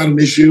vision is not an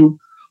issue,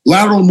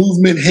 lateral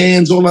movement,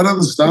 hands, all that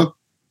other stuff.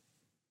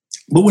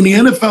 But when the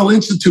NFL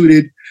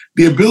instituted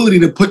the ability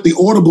to put the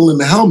audible in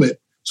the helmet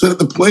so that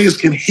the players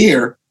can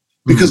hear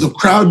because of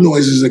crowd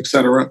noises, et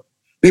cetera,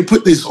 they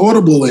put this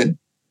audible in.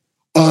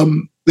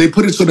 They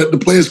put it so that the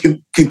players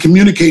can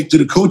communicate to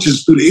the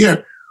coaches through the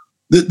ear.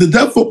 The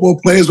deaf football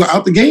players were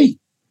out the game.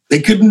 They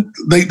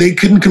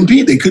couldn't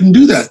compete. They couldn't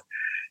do that.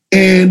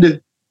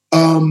 And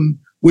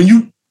when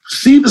you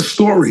see the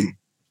story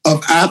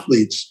of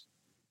athletes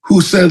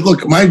who said,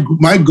 look,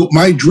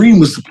 my dream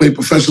was to play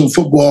professional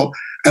football,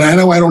 and I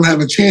know I don't have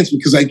a chance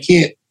because I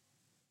can't,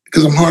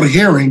 because I'm hard of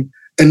hearing,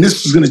 and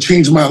this is going to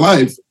change my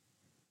life.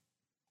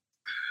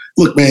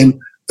 Look, man,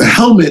 the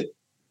helmet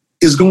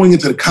is going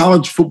into the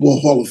College Football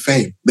Hall of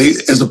Fame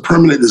as a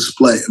permanent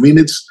display. I mean,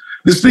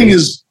 this thing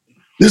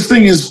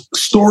is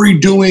story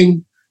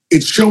doing.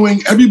 It's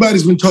showing.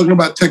 Everybody's been talking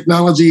about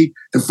technology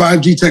and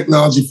 5G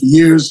technology for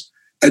years.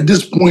 At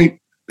this point,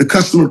 the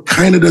customer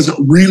kind of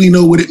doesn't really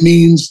know what it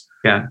means.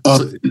 Yeah.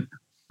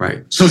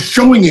 Right. So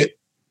showing it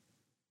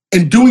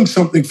and doing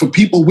something for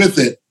people with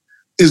it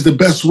is the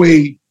best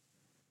way,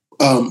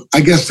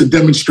 I guess, to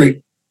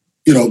demonstrate,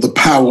 the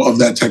power of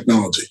that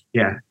technology.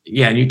 Yeah.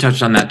 Yeah. And you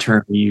touched on that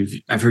term.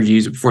 I've heard you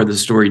use it before, the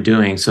story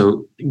doing.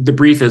 So the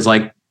brief is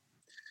like,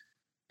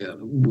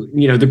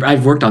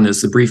 I've worked on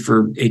this. The brief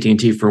for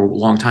AT&T for a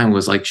long time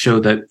was like, show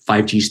that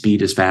 5G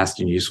speed is fast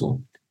and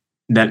useful.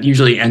 That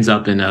usually ends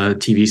up in a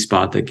TV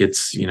spot that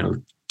gets,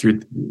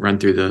 run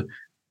through the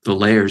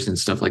layers and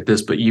stuff like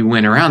this. But you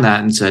went around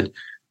that and said,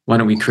 why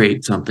don't we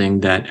create something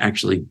that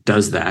actually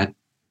does that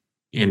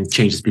and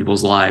changes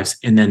people's lives?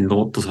 And then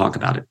they'll talk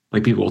about it.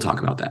 Like, people will talk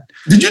about that.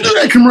 Did you do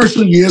that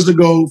commercial years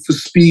ago for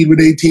speed with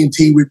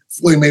AT&T with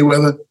Floyd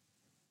Mayweather?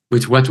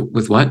 With what?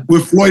 With what?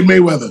 With Floyd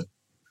Mayweather.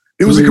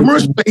 It was a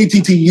commercial for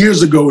AT&T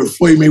years ago with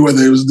Floyd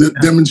Mayweather. It was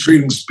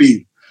demonstrating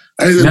speed.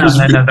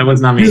 That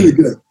was not me. Really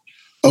good.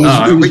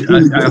 I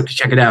have to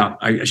check it out.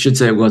 I should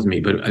say it was me,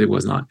 but it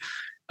was not.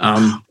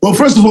 Well,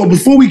 first of all,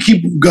 before we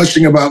keep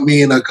gushing about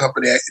me and our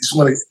company, I just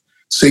want to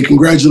say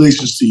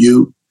congratulations to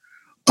you.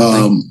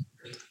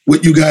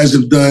 What you guys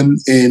have done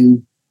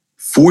in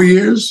 4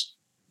 years,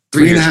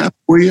 3.5,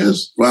 4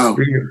 years. Wow,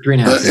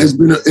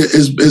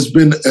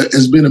 3.5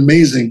 has been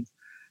amazing,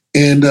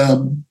 and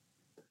I'm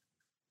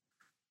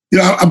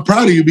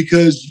proud of you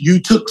because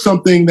you took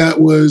something that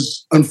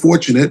was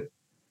unfortunate,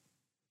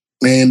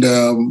 and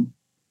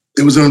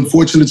it was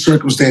unfortunate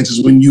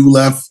circumstances when you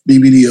left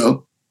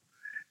BBDO,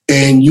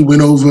 and you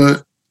went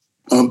over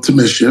to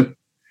Mischief,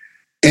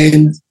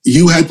 and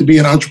you had to be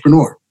an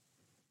entrepreneur.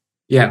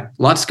 Yeah,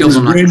 a lot of skills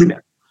I'm not great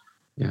at.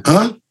 Yeah.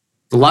 Huh?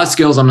 A lot of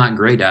skills I'm not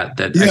great at.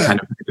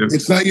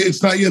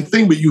 It's not your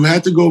thing, but you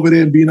had to go over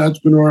there and be an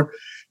entrepreneur,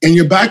 and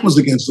your back was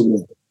against the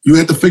wall. You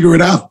had to figure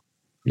it out.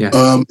 Yeah.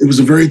 It was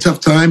a very tough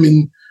time,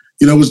 and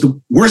it was the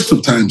worst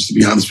of times, to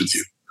be honest with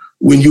you,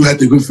 when you had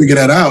to go figure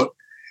that out.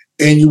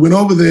 And you went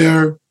over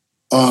there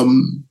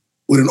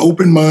with an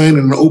open mind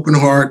and an open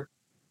heart.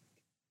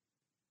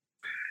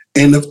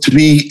 And to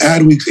me,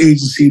 Adweek's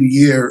Agency of the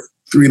Year,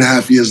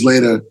 3.5 years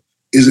later,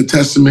 is a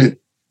testament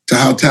to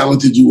how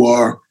talented you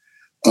are.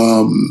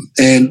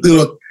 And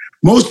look,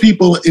 most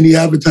people in the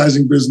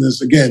advertising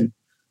business, again,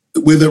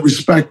 with the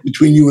respect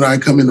between you and I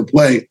come into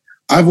play,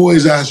 I've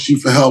always asked you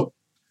for help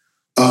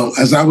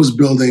as I was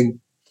building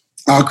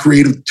our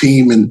creative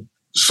team and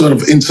sort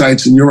of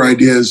insights and your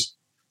ideas.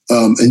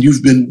 And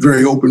you've been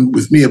very open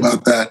with me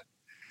about that.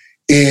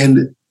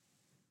 And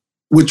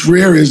what's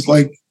rare is,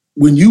 like,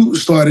 when you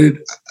started,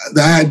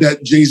 I had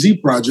that Jay-Z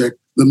project,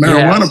 the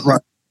marijuana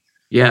project.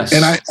 Yes.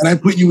 And I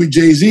put you with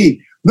Jay-Z.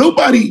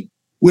 Nobody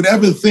would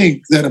ever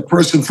think that a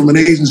person from an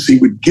agency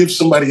would give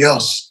somebody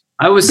else.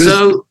 That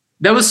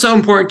was so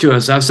important to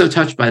us. I was so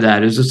touched by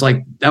that. It was just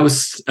like, that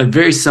was a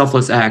very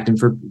selfless act. And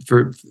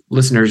for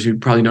listeners who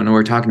probably don't know what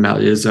we're talking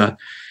about, is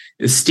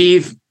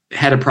Steve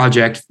had a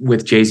project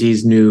with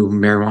Jay-Z's new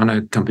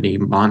marijuana company,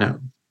 Mono.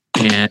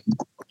 And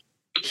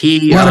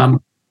he,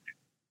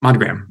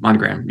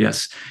 Monogram,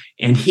 yes.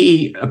 And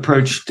he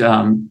approached,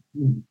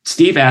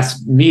 Steve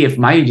asked me if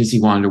my agency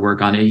wanted to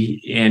work on it.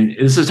 And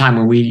this is a time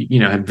when we,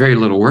 had very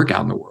little work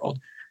out in the world.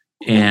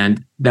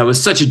 And that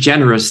was such a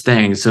generous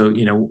thing. So,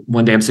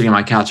 one day I'm sitting on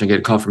my couch and I get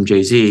a call from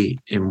Jay-Z,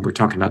 and we're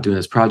talking about doing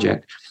this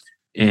project.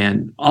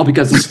 And all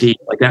because of Steve,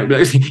 like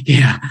that.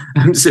 Yeah.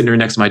 I'm sitting there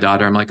next to my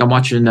daughter. I'm like, I'm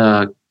watching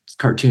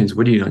cartoons.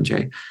 What are you doing,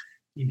 Jay?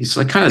 it's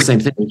like kind of the same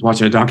thing as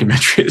watching a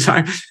documentary.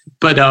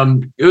 But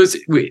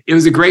it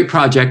was a great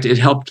project. It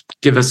helped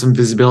give us some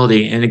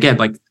visibility. And again,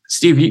 like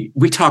Steve,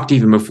 we talked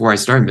even before I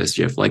started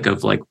Mischief, like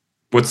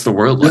what's the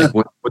world like?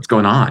 What's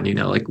going on?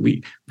 Like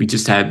we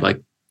just had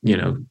like,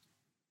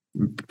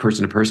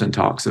 person to person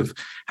talks of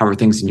how are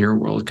things in your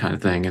world kind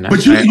of thing. And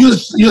but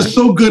you're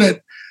so good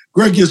at,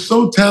 Greg, you're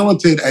so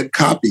talented at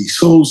copy,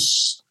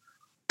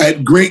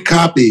 at great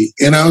copy.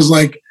 And I was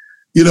like,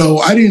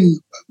 I didn't,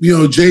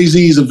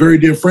 Jay-Z is a very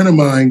dear friend of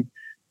mine.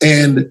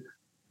 And,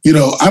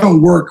 I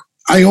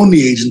own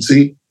the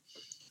agency.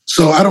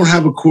 So I don't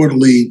have a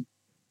quarterly,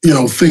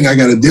 thing I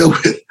got to deal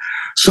with.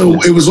 So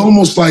it was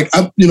almost like,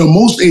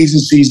 most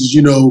agencies,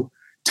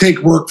 take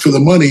work for the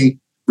money,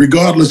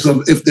 regardless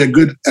of if they're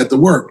good at the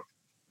work.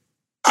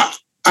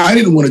 I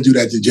didn't want to do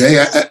that to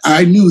Jay.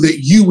 I knew that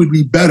you would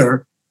be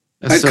better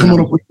at coming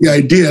up with the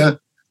idea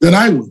than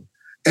I would.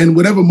 And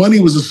whatever money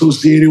was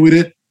associated with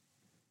it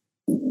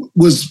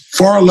was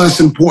far less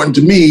important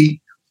to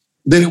me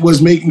than it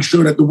was making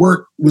sure that the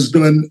work was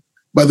done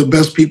by the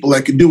best people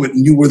that could do it.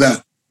 And you were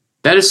that.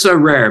 That is so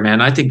rare,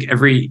 man. I think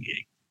every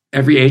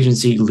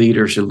agency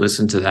leader should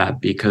listen to that,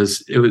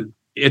 because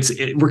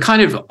we're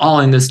kind of all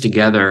in this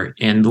together,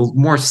 and the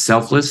more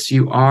selfless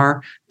you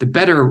are, the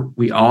better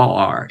we all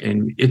are.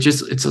 And it's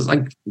just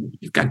like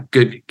you've got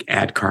good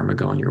ad karma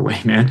going your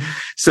way, man.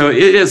 So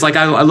it is like,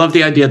 I love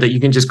the idea that you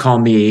can just call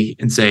me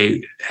and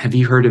say, have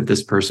you heard of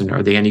this person?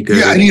 Are they any good?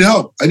 Yeah, I need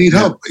help.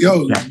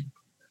 Yo,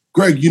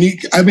 Greg,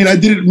 I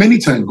did it many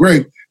times.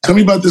 Greg, tell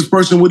me about this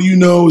person. What do you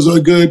know? Is there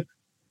a good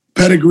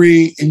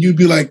pedigree? And you'd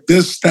be like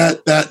this,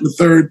 that, and the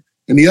third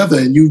and the other.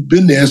 And you've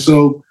been there.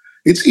 So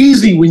it's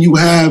easy when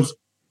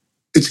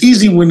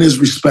there's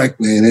respect,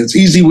 man. It's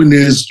easy when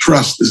there's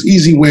trust. It's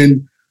easy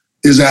when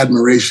there's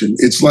admiration.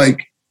 It's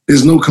like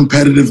there's no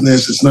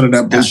competitiveness. It's none of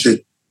that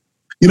bullshit.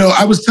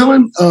 I was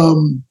telling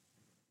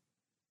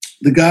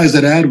the guys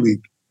at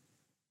Adweek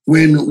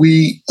when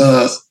the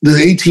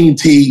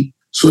AT&T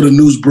sort of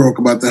news broke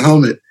about the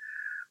helmet,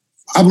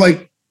 I'm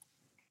like,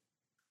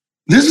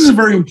 this is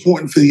very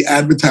important for the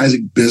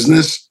advertising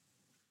business,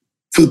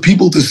 for the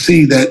people to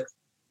see that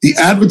the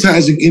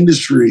advertising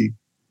industry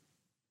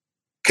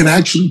can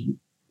actually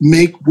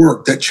make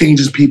work that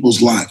changes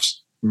people's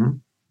lives. Mm-hmm.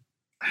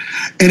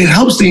 And it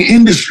helps the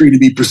industry to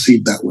be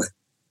perceived that way.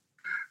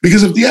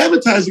 Because if the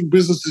advertising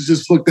business is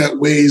just looked at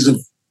ways of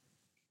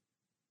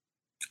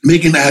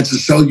making ads to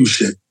sell you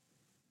shit,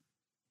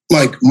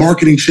 like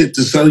marketing shit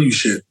to sell you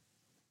shit,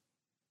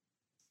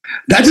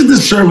 that's a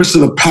disservice to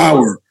the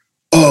power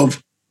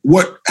of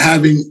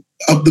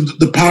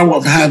the power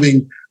of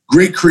having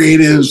great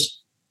creatives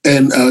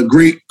and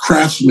great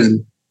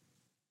craftsmen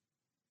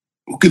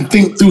who can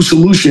think through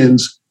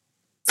solutions,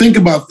 think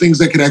about things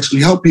that can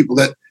actually help people.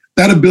 That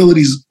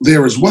ability's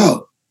there as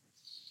well.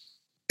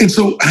 And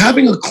so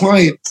having a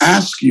client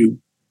ask you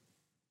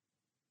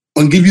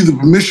and give you the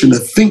permission to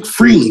think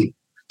freely,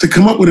 to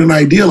come up with an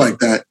idea like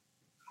that,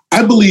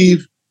 I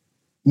believe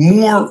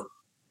more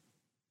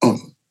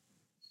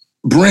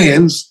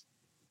brands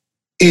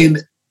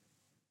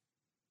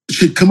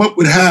should come up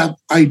with have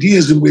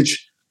ideas in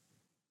which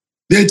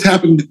they're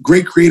tapping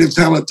great creative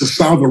talent to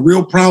solve a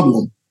real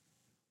problem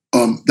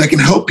that can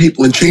help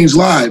people and change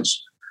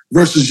lives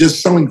versus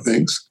just selling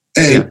things.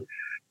 And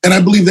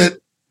I believe that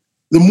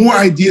the more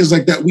ideas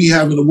like that we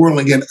have in the world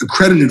and get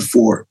accredited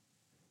for,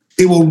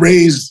 it will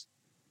raise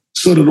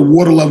sort of the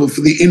water level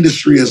for the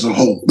industry as a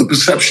whole, the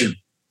perception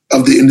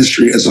of the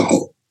industry as a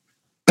whole.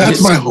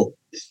 That's my hope.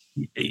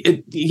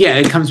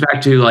 It comes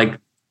back to like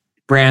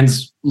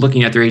brands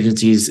looking at their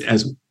agencies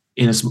as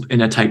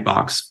in a tight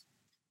box,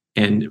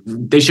 and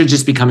they should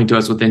just be coming to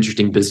us with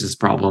interesting business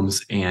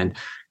problems and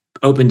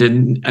open to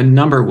a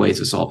number of ways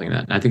of solving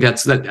that. And I think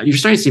that you're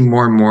starting to see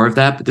more and more of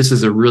that, but this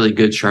is a really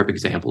good, sharp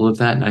example of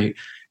that. And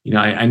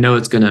I know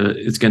it's gonna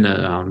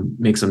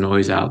make some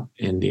noise out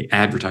in the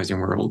advertising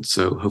world.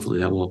 So hopefully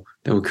that will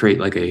create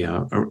like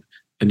a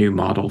new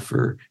model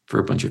for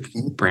a bunch of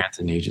brands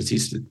and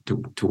agencies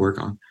to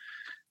work on.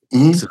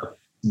 Mm-hmm. So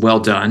well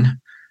done.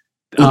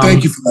 Well,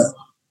 thank you for that.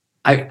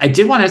 I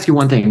did want to ask you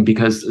one thing,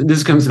 because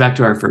this comes back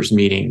to our first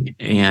meeting,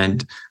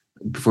 and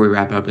before we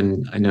wrap up,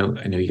 and I know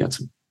you got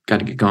to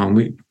get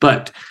going.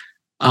 But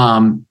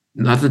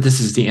not that this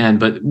is the end,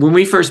 but when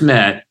we first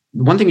met,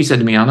 one thing you said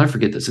to me, I'll never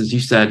forget this, is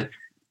you said,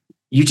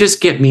 "You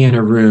just get me in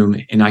a room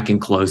and I can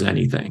close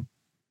anything."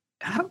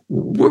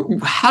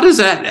 How's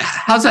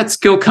that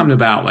skill come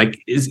about?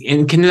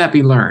 And can that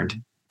be learned?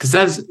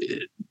 Because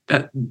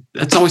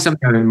that's always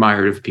something I've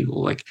admired of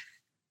people. Like,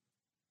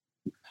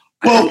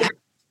 well,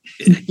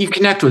 you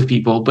connect with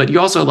people, but you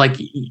also it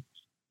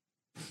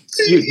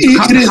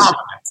is.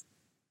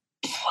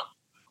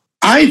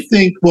 I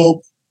think,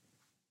 well,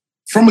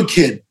 from a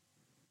kid,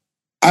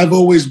 I've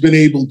always been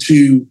able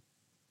to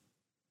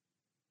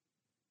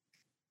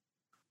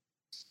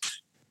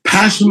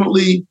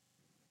passionately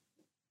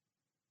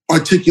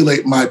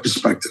articulate my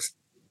perspective.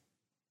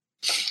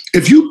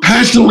 If you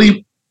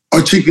passionately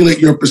articulate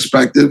your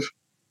perspective,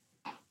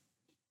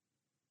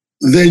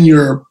 then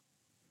you're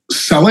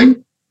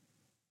selling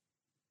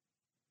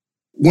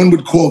one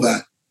would call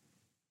that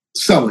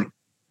selling.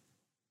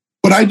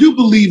 But I do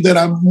believe that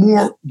I'm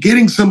more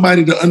getting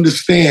somebody to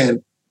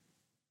understand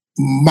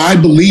my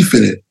belief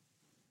in it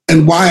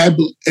and why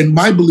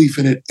my belief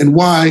in it and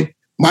why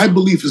my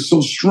belief is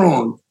so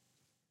strong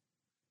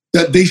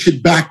that they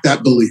should back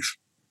that belief.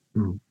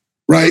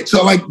 Right?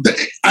 So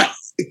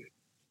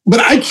but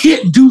I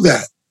can't do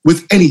that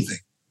with anything.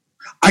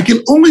 I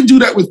can only do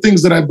that with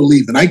things that I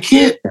believe in. I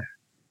can't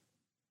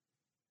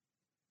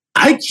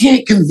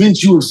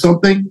convince you of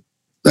something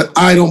that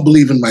I don't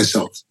believe in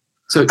myself.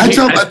 So I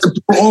tell that to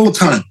people all the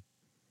time.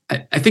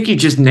 I think you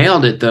just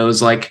nailed it, though.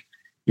 It's like,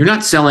 you're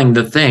not selling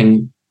the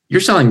thing,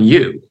 you're selling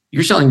you.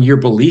 You're selling your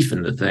belief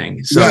in the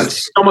thing. So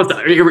yes.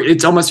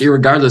 It's almost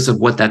irregardless of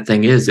what that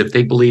thing is. If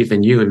they believe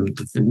in you and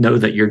know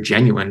that you're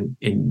genuine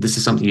and this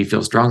is something you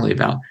feel strongly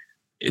about,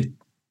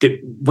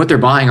 what they're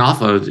buying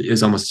off of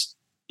is almost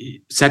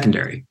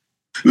secondary.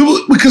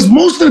 Because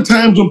most of the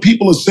times when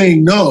people are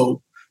saying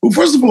no, well,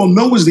 first of all,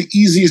 no is the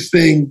easiest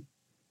thing.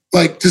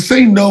 Like, to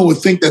say no or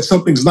think that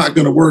something's not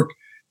going to work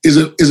is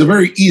a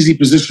very easy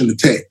position to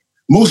take.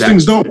 Most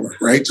things don't work,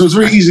 right? So it's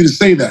very easy to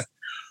say that.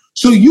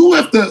 So you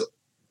have to,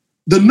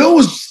 the no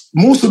is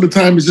most of the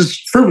time is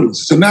just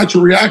frivolous. It's a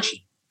natural reaction.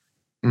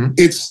 Mm-hmm.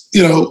 It's,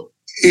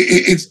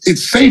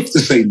 it's safe to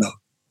say no.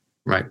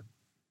 Right.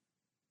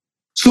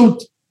 So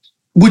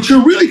what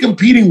you're really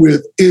competing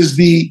with is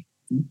the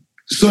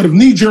sort of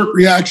knee-jerk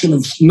reaction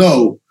of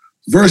no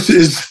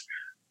versus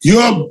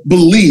your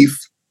belief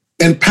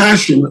and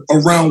passion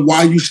around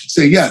why you should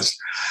say yes.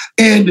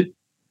 And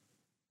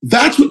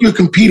that's what you're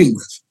competing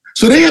with.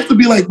 So they have to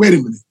be like, wait a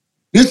minute,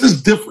 this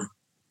is different.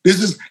 This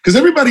is, because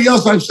everybody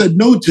else I've said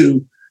no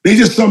to, they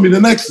just tell me the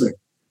next thing.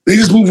 They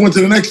just move on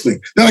to the next thing.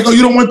 They're like, oh,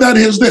 you don't want that?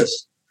 Here's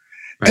this.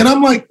 Right. And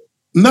I'm like,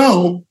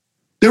 no,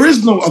 there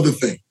is no other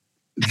thing.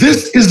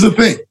 This is the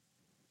thing.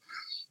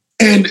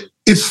 And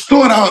it's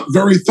thought out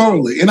very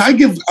thoroughly. And I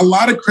give a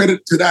lot of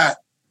credit to that,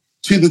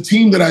 to the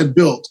team that I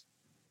built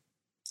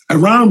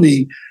around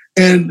me.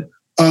 And,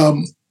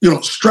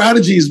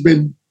 strategy has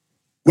been,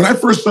 when I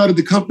first started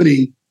the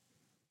company,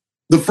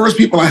 the first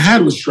people I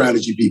had was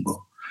strategy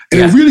people.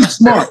 And they're really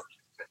smart.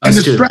 And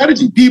the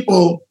strategy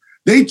people,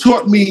 they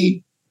taught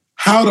me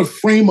how to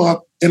frame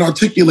up and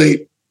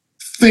articulate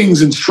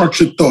things in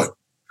structured thought.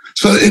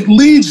 So it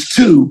leads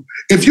to,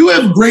 if you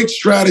have great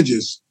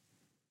strategists,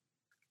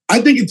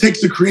 I think it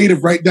takes the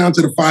creative right down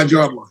to the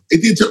 5-yard line.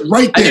 It's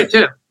right there. I do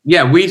too.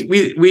 Yeah,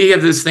 we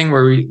have this thing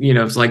where we,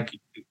 it's like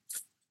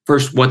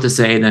first what to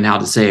say and then how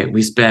to say it.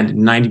 We spend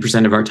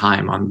 90% of our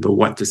time on the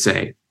what to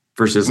say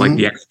versus like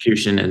the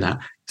execution, and that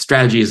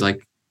strategy is like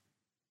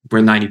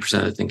where 90%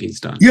 of the thinking is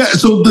done. Yeah,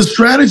 so the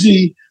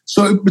strategy,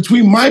 so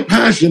between my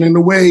passion and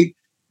the way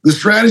the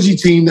strategy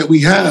team that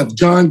we have,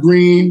 John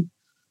Green,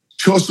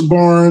 Chaucer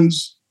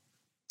Barnes,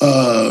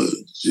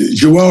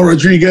 Joel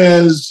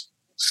Rodriguez,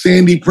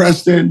 Sandy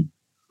Preston,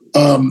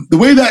 the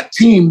way that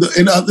team,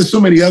 and there's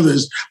so many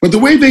others, but the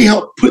way they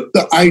help put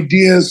the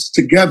ideas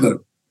together,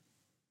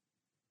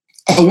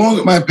 along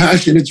with my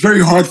passion, it's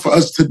very hard for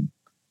us to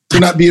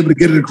not be able to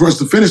get it across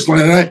the finish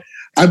line. And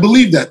I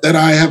believe that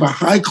I have a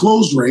high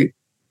close rate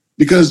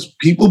because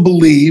people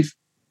believe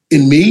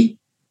in me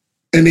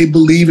and they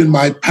believe in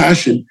my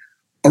passion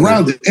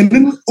around it. And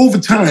then over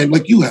time,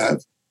 like you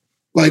have,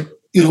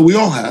 we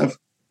all have,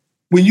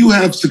 when you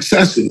have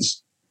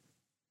successes,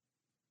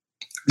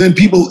 then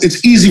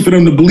it's easy for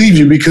them to believe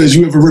you because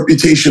you have a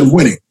reputation of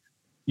winning.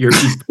 You're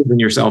proving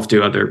yourself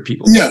to other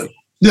people. Yeah.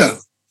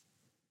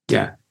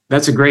 Yeah.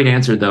 That's a great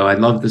answer, though. I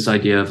love this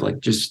idea of like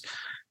just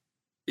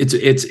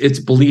it's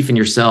belief in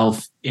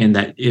yourself, in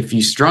that if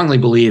you strongly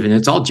believe, and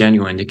it's all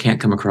genuine, it can't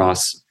come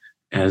across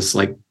as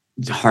like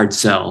a hard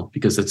sell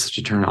because it's such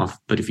a turnoff.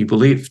 But if you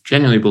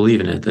genuinely believe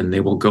in it, then they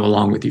will go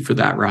along with you for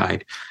that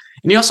ride.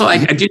 And you also, I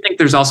do think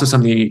there's also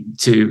something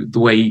to the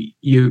way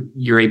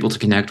you're able to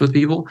connect with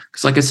people.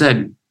 Because like I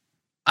said,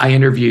 I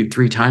interviewed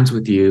 3 times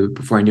with you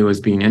before I knew I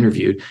was being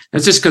interviewed.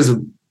 That's just because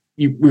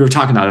we were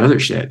talking about other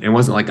shit. It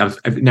wasn't like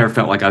I've never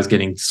felt like I was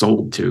getting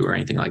sold to or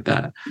anything like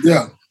that.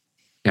 Yeah.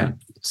 Yeah.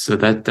 So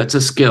that's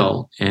a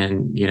skill.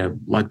 And, a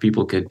lot of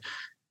people could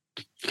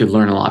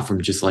learn a lot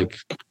from just like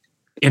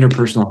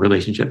interpersonal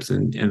relationships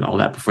and all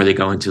that before they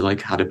go into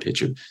like how to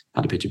pitch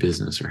a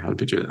business or how to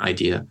pitch an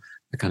idea,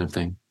 that kind of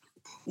thing.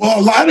 Well,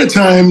 a lot of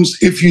times,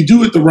 if you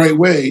do it the right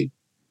way,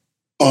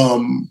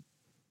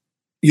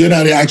 you're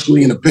not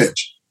actually in a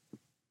pitch.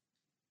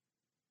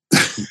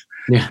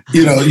 Yeah.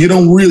 You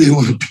don't really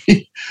want to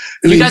be.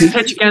 Do you guys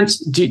pitch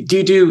against? Do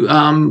you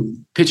do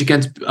pitch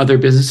against other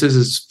businesses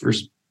as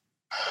first?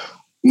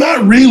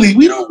 Not really.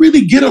 We don't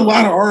really get a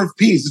lot of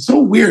RFPs. It's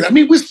so weird. I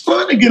mean, we're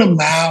starting to get them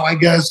now, I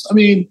guess. I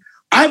mean,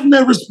 I've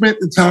never spent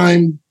the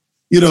time,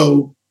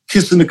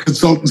 kissing the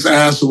consultant's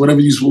ass or whatever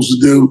you're supposed to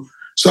do.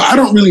 So I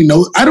don't really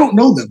know. I don't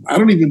know them. I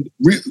don't even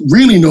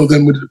really know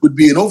them would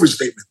be an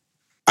overstatement.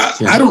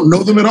 I don't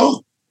know them at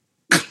all.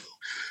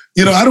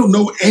 I don't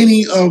know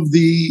any of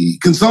the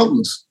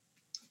consultants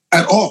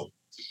at all.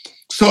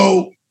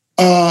 So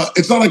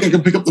it's not like I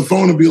can pick up the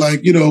phone and be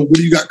like, what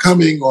do you got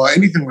coming or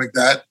anything like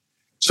that.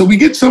 So we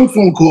get some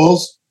phone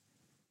calls.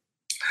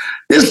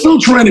 They're still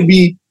trying to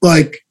be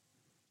like,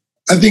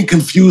 I think,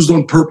 confused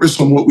on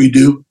purpose on what we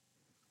do.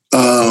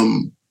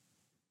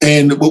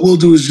 And what we'll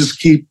do is just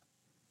keep,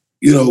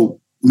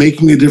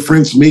 making a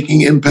difference,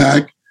 making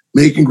impact,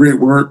 making great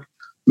work,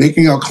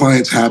 making our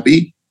clients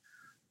happy.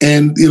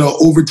 And,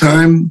 over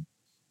time,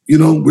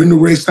 we're in the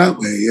race that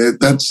way.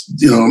 That's,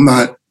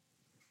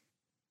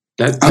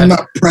 I'm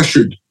not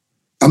pressured.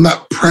 I'm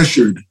not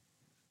pressured.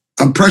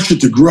 I'm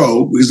pressured to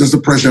grow because that's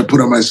the pressure I put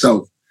on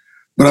myself.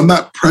 But I'm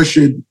not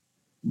pressured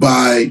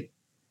by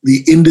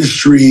the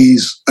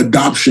industry's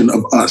adoption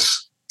of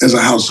us as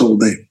a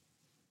household name.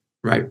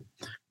 Right.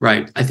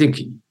 I think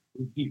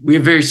we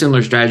have very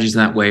similar strategies in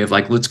that way of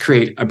like, let's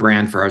create a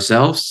brand for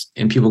ourselves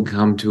and people can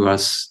come to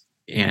us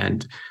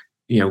and,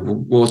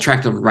 we'll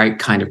attract the right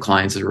kind of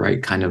clients, the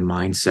right kind of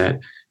mindset.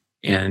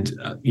 And,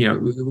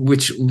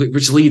 which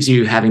leaves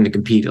you having to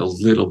compete a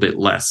little bit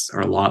less or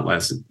a lot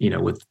less,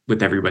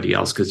 with everybody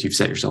else because you've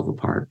set yourself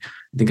apart.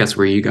 I think that's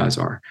where you guys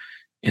are.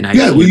 And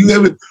you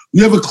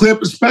have a clear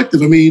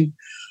perspective. I mean,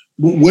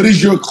 what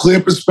is your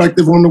clear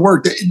perspective on the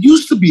work? It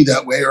used to be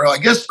that way, or I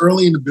guess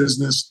early in the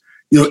business,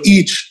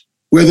 each,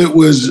 whether it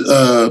was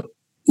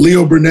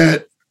Leo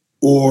Burnett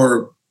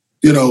or,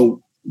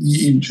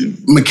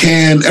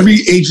 McCann,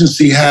 every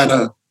agency had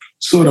a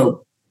sort of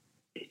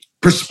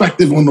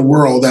perspective on the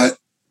world that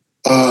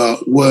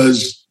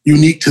was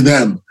unique to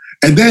them.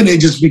 And then it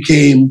just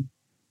became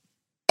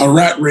a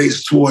rat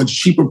race towards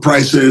cheaper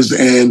prices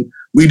and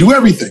we do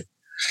everything.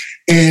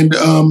 And,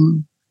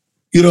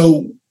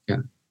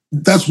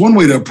 that's one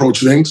way to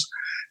approach things.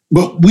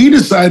 But we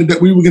decided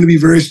that we were going to be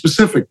very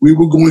specific. We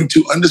were going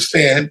to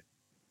understand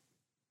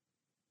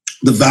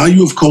the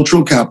value of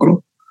cultural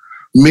capital,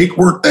 make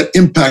work that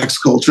impacts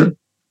culture.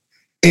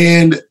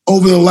 And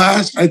over the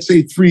last, I'd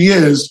say 3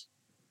 years,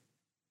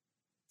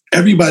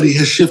 everybody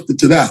has shifted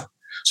to that.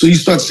 So you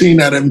start seeing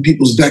that in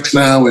people's decks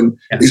now and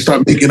they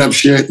start making up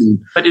shit.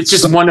 But it's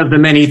just one of the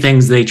many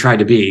things they try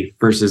to be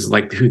versus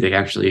like who they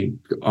actually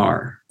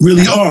are.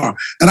 Really are.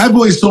 And I've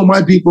always told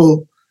my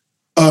people,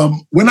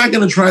 we're not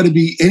going to try to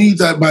be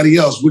anybody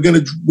else. We're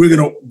going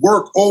to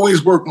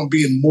always work on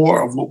being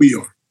more of what we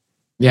are.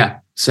 Yeah,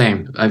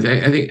 same. I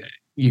think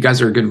you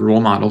guys are a good role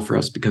model for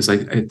us because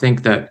I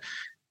think that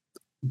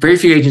very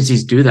few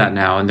agencies do that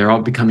now, and they're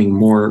all becoming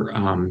more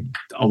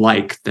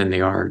alike than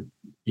they are,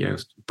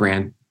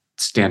 brand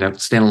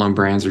standalone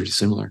brands are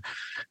similar.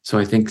 So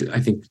I think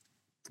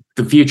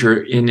the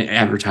future in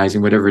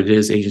advertising, whatever it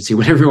is, agency,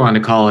 whatever you want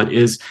to call it,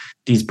 is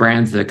these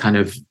brands that kind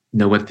of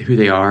know who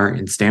they are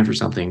and stand for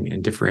something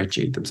and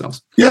differentiate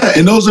themselves. Yeah,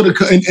 and those are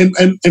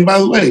and by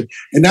the way,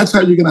 and that's how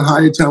you're going to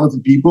hire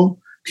talented people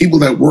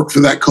that work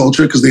for that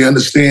culture because they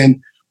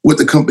understand what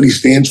the company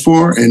stands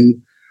for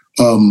and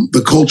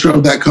the culture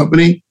of that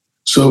company.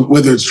 So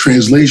whether it's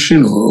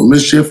translation or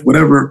Mischief,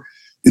 whatever,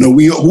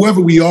 whoever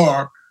we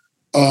are,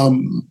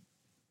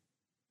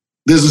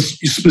 there's a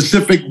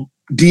specific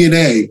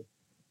DNA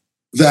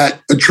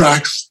that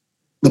attracts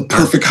the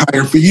perfect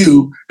hire for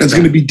you. That's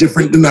going to be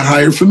different than the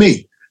hire for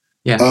me.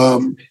 Yeah.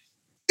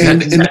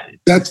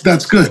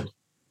 That's good.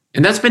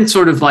 And that's been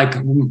sort of like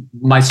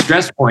my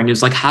stress point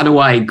is like, how do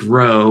I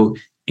grow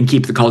and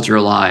keep the culture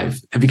alive?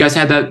 Have you guys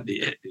had that?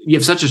 You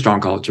have such a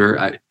strong culture.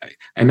 I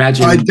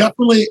imagine. I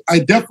definitely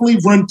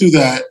run through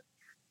that.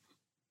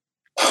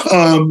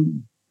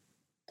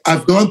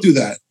 I've gone through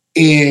that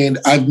and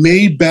I've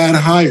made bad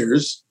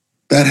hires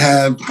that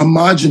have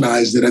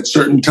homogenized it at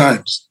certain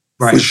times,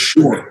 for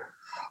sure.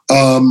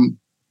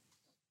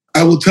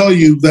 I will tell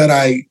you that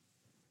I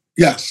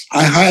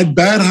had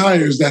bad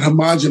hires that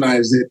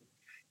homogenized it.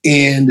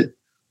 And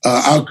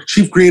our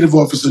Chief Creative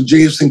Officer,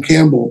 Jason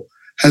Campbell,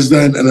 has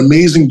done an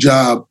amazing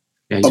job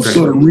of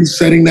sort of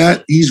resetting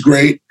that. He's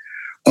great.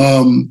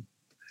 And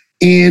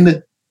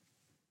in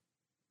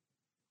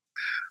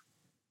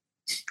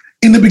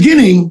the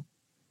beginning,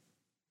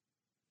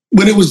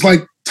 when it was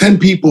like 10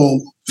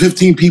 people,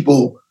 15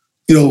 people,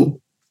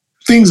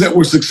 things that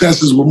were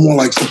successes were more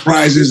like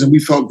surprises and we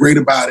felt great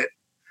about it.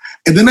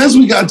 And then as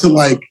we got to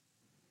like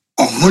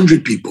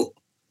 100 people,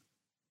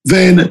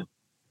 then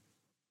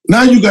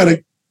now you got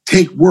to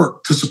take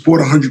work to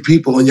support 100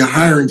 people and you're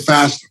hiring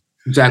faster.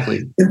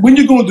 Exactly. And when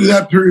you're going through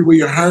that period where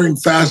you're hiring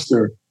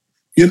faster,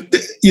 they're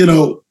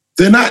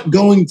not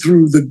going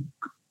through the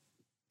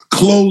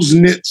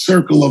close-knit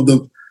circle of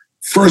the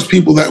first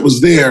people that was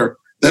there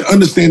that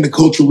understand the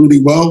culture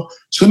really well.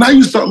 So now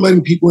you start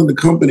letting people in the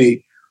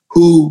company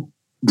who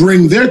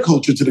bring their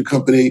culture to the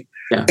company.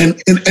 Yeah. And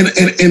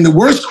the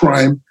worst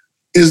crime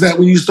is that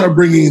when you start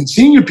bringing in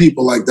senior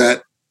people like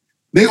that,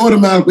 they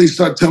automatically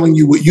start telling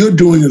you what you're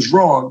doing is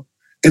wrong.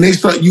 And they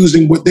start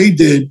using what they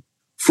did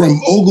from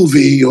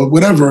Ogilvy or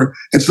whatever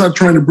and start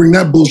trying to bring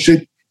that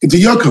bullshit into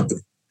your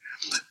company.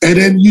 And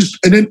then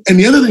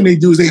the other thing they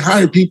do is they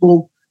hire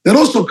people that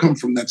also come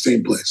from that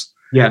same place.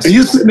 Yes. And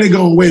you're sitting there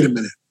going, wait a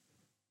minute.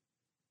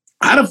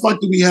 How the fuck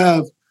do we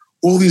have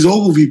all these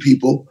Ogilvy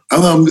people?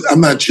 I'm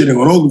not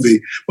shitting on Ogilvy,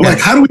 but like,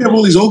 how do we have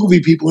all these Ogilvy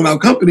people in our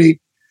company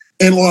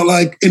and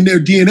like in their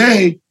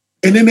DNA,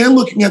 And then they're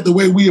looking at the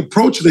way we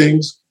approach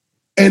things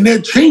and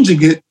they're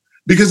changing it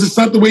because it's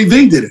not the way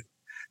they did it.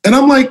 And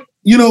I'm like,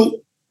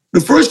 the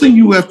first thing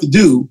you have to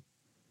do,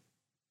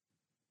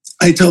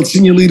 I tell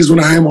senior leaders when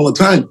I hire them all the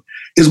time,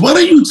 is why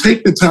don't you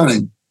take the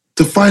time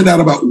to find out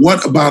about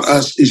what about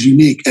us is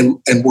unique and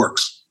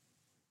works?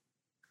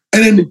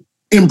 And then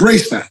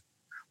embrace that.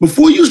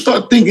 Before you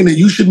start thinking that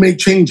you should make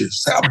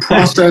changes to our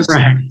process,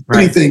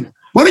 anything,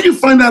 why don't you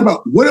find out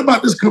about what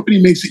about this company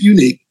makes it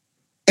unique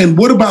and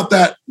what about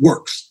that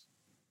works?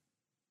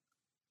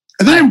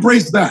 And then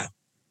embrace that.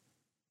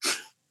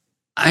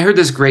 I heard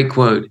this great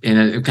quote, and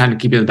it kind of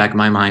keep it in the back of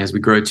my mind as we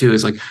grow too,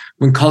 is like,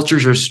 when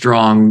cultures are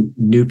strong,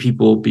 new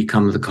people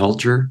become the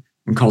culture.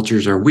 When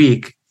cultures are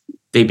weak,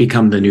 they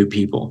become the new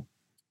people,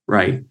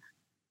 right?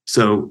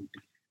 So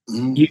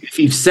if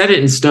you've set it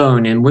in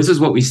stone and this is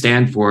what we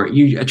stand for,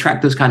 you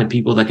attract those kind of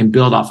people that can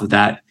build off of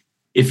that.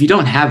 If you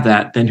don't have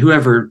that, then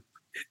whoever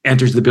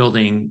enters the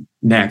building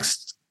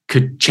next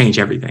could change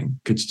everything,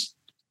 could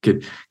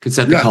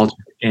set the culture.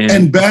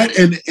 And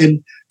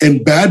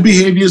bad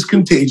behavior is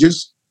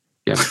contagious.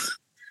 Yeah.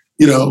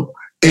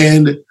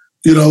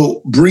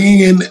 Bringing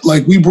in,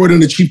 like, we brought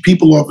in a chief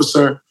people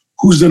officer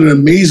who's done an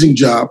amazing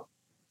job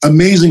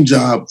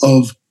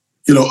of,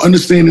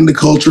 understanding the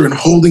culture and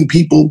holding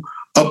people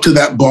up to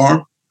that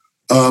bar.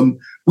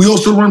 We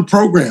also run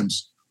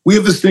programs. We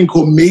have this thing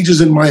called majors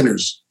and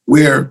minors,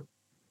 where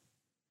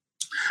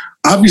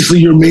obviously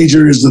your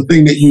major is the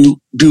thing that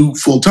you do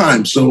full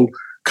time. So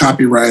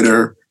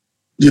copywriter,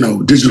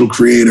 digital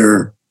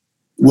creator,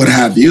 what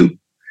have you.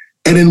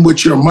 And then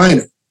what's your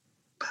minor?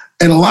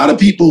 And a lot of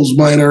people's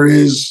minor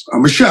is,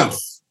 I'm a chef,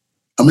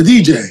 I'm a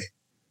DJ,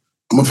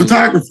 I'm a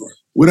photographer,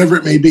 whatever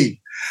it may be.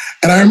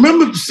 And I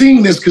remember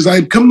seeing this because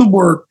I'd come to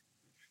work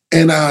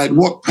and I'd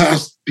walk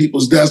past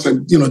people's desks,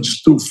 and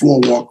just do a floor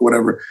walk,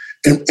 whatever.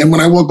 And when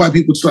I walk by,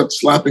 people start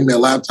slapping their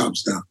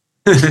laptops down.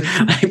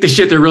 Like the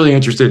shit they're really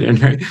interested in,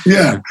 right?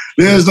 Yeah.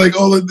 There's like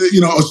all of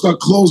the, I'll start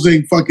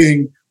closing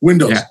fucking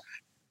windows. Yeah.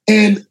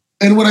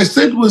 And what I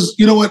said was,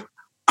 you know what?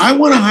 I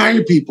want to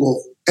hire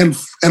people and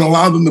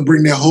allow them to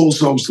bring their whole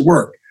selves to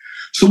work.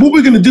 So what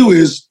we're going to do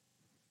is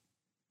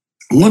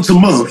once a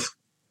month,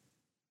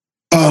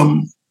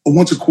 or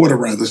once a quarter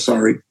rather,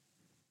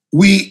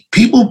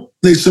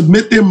 they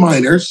submit their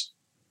minors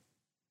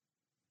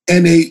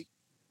and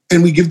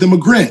we give them a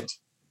grant.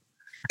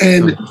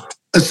 And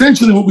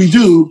essentially what we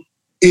do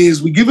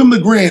is we give them the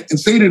grant and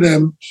say to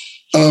them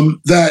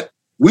that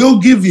we'll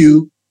give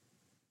you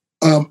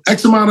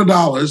X amount of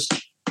dollars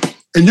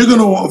and you're going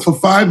to, for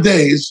 5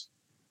 days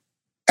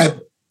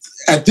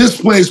at this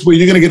place where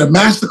you're going to get a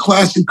master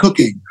class in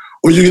cooking,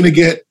 or you're going to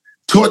get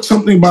taught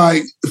something by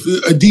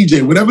a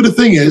DJ, whatever the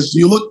thing is,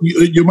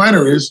 your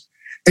minor is,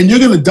 and you're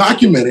going to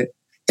document it,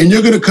 and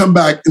you're going to come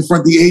back in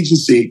front of the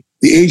agency,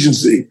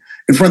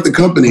 in front of the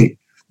company,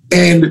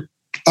 and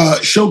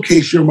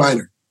showcase your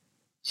minor.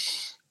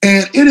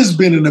 And it has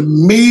been an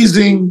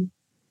amazing,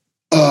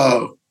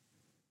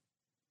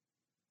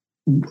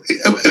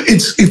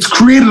 it's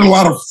created a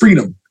lot of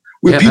freedom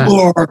where people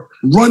are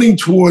running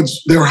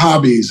towards their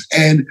hobbies,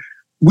 and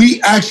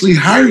we actually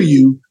hire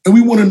you and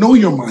we want to know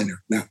your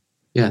minor now.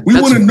 Yeah, we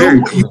want to know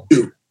what you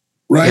do,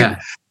 right? Yeah.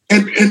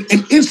 And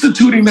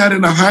instituting that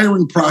in the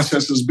hiring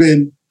process has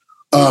been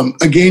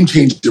a game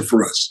changer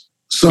for us.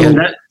 So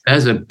that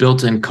is a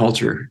built-in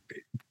culture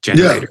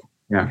generator.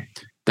 Yeah.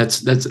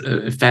 That's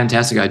a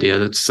fantastic idea.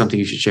 That's something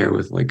you should share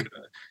with like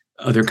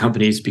other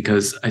companies,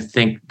 because I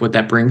think what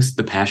that brings,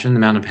 the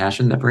amount of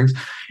passion that brings.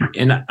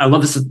 And I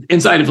love this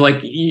insight of like,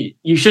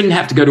 you shouldn't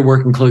have to go to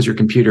work and close your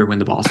computer when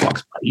the boss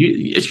walks by.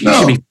 You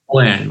should be full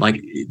in. Like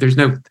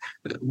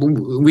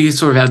we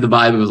sort of have the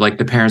vibe of like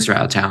the parents are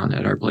out of town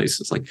at our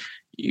place. It's like,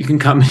 you can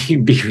come and you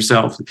can be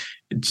yourself.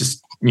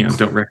 Just,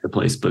 don't wreck the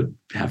place, but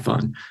have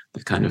fun,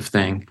 that kind of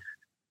thing.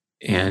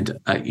 And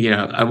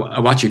I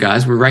watch you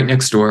guys. We're right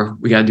next door.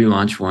 We got to do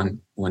lunch one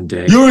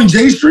day. You're in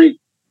J Street?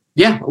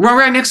 Yeah, we're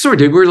right next door,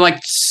 dude. We're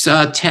like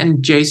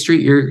 10 J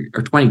Street,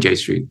 or 20 J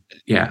Street.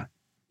 Yeah,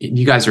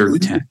 you guys are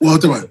 10. Well,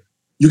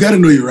 you got to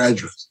know your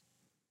address.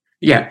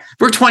 Yeah,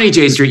 we're 20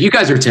 J Street. You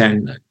guys are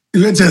 10.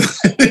 You're 10.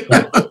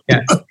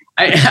 Yeah.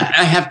 I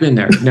have been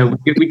there. No,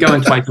 we go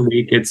in twice a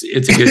week. It's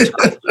a good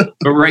time.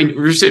 But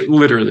we're sitting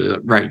literally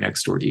right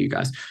next door to you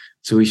guys.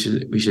 So we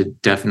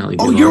should definitely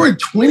do you're at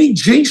 20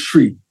 J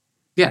Street.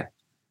 Yeah,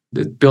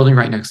 the building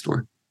right next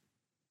door.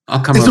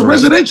 I'll come. It's a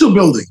residential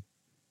building.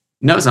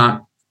 No, it's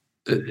not.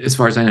 As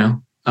far as I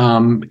know,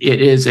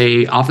 it is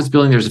a office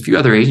building. There's a few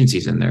other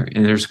agencies in there,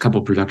 and there's a couple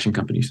of production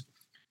companies.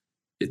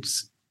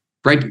 It's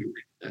right.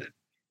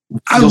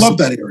 I love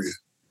that area.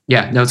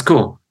 Yeah, no, it's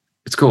cool.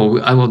 It's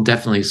cool. I will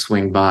definitely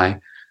swing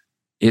by.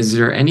 Is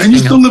there anything? And you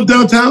still live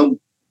downtown?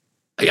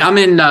 I'm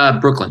in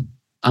Brooklyn.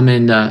 I'm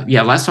in.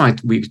 Last time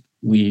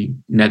we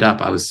met up,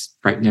 I was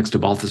right next to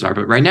Balthazar,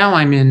 but right now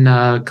I'm in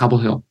Cobble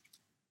Hill.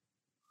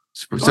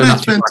 So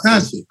that's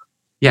fantastic.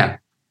 Yeah.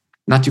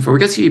 Not too far. We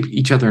got to see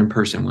each other in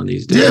person one of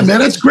these days. Yeah, man,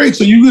 that's great.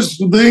 So you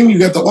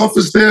got the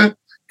office there.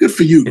 Good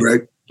for you,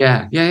 Greg.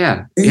 Yeah.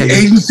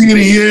 Agency in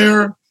a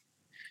year.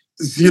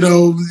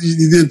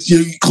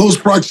 close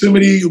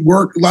proximity,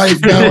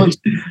 work-life balance.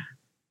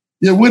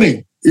 You're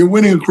winning. You're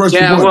winning across the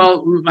board. Yeah,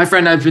 well, my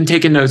friend, I've been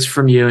taking notes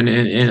from you,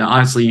 and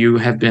honestly, you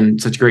have been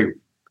such a great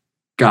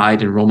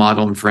guide and role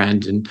model and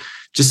friend and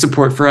just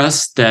support for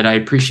us that I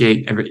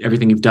appreciate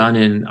everything you've done,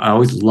 and I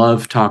always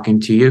love talking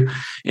to you.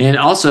 And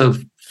also,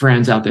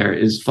 friends out there,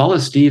 is follow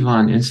Steve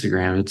on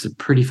Instagram. It's a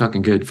pretty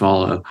fucking good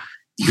follow.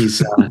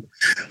 He's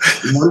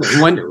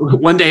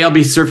one day I'll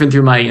be surfing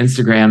through my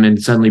Instagram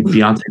and suddenly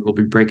Beyonce will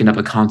be breaking up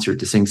a concert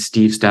to sing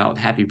Steve Stoute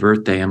Happy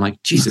Birthday. I'm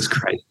like, Jesus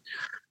Christ,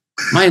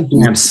 my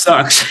Instagram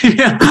sucks.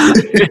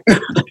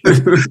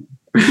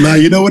 Now,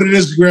 you know what it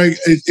is, Greg?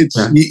 It's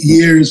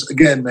years,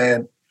 again,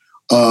 man,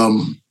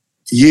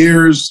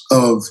 years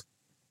of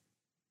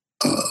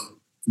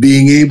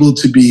being able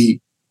to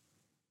be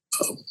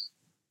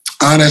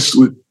honest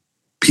with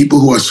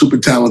people who are super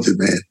talented,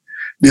 man.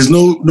 There's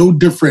no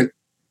different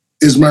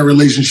is my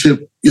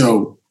relationship,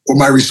 or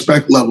my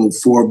respect level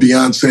for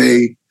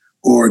Beyonce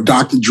or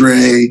Dr.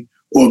 Dre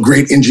or a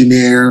great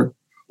engineer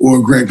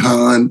or Greg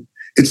Hahn.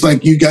 It's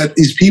like you got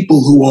these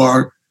people who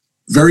are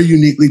very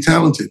uniquely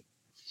talented.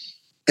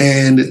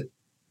 And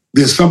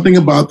there's something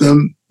about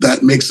them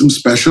that makes them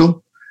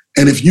special.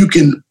 And if you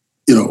can,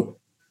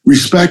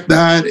 respect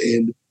that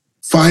and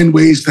find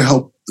ways to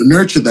help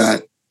nurture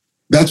that,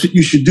 that's what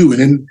you should do.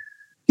 And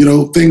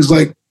then, things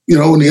like,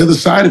 on the other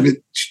side of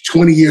it,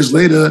 20 years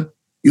later,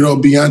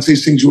 Beyonce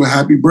sings you a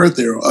happy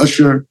birthday, or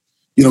Usher,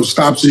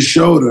 stops his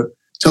show to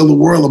tell the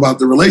world about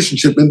the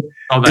relationship. And,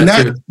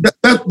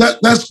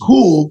 that's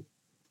cool,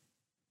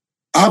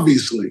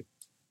 obviously.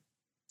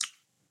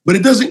 But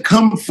it doesn't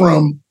come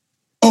from,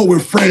 we're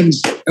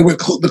friends and we're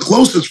the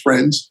closest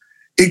friends.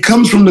 It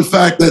comes from the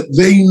fact that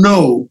they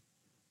know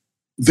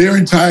their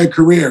entire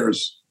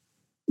careers,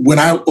 or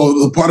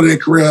the part of their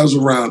career I was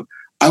around,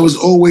 I was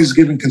always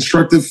giving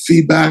constructive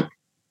feedback.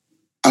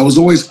 I was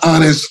always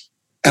honest.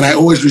 And I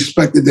always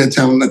respected their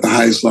talent at the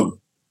highest level.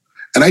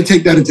 And I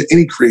take that into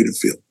any creative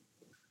field.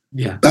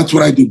 Yeah. That's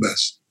what I do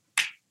best.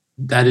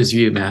 That is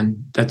you,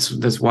 man.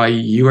 That's why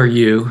you are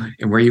you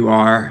and where you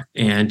are.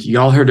 And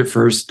y'all heard it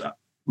first.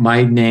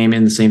 My name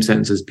in the same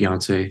sentence as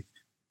Beyonce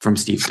from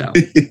Steve Stoute.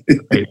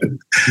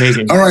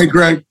 Amazing. All right,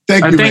 Greg.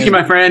 Thank you. Thank you,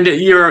 my friend.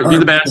 You're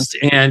the best.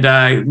 And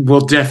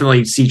we'll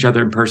definitely see each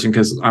other in person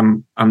because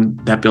I'm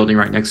that building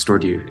right next door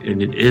to you.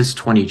 And it is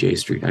 20 J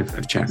Street.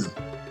 I've checked.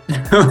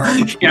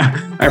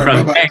 Yeah. All right,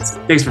 brother. Bye-bye.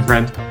 Thanks, my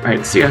friend. All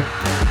right, see ya.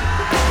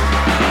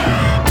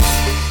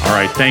 All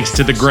right, thanks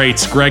to the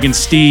greats, Greg and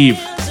Steve.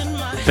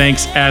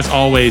 Thanks, as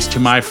always, to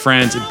my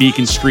friends at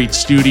Beacon Street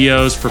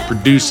Studios for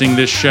producing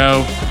this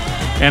show.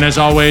 And as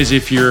always,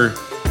 if you're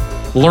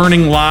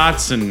learning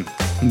lots and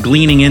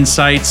gleaning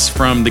insights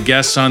from the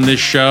guests on this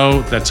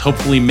show that's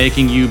hopefully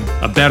making you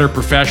a better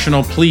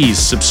professional, please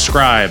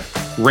subscribe,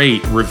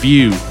 rate,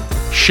 review,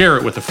 share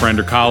it with a friend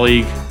or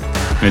colleague.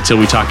 And until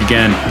we talk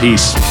again,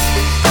 peace.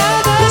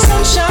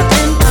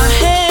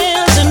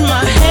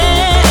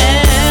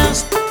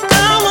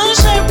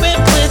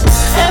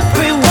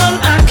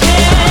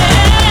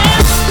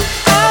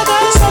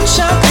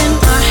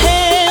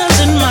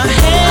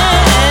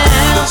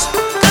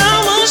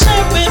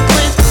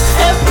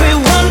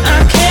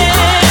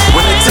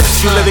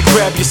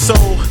 Grab your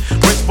soul,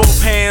 raise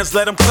both hands,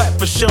 let them clap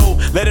for show.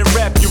 Let it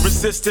rap, your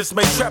resistance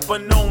may trap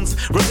unknowns.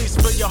 Release,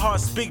 feel your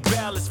heart speak,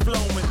 ballads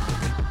flowing.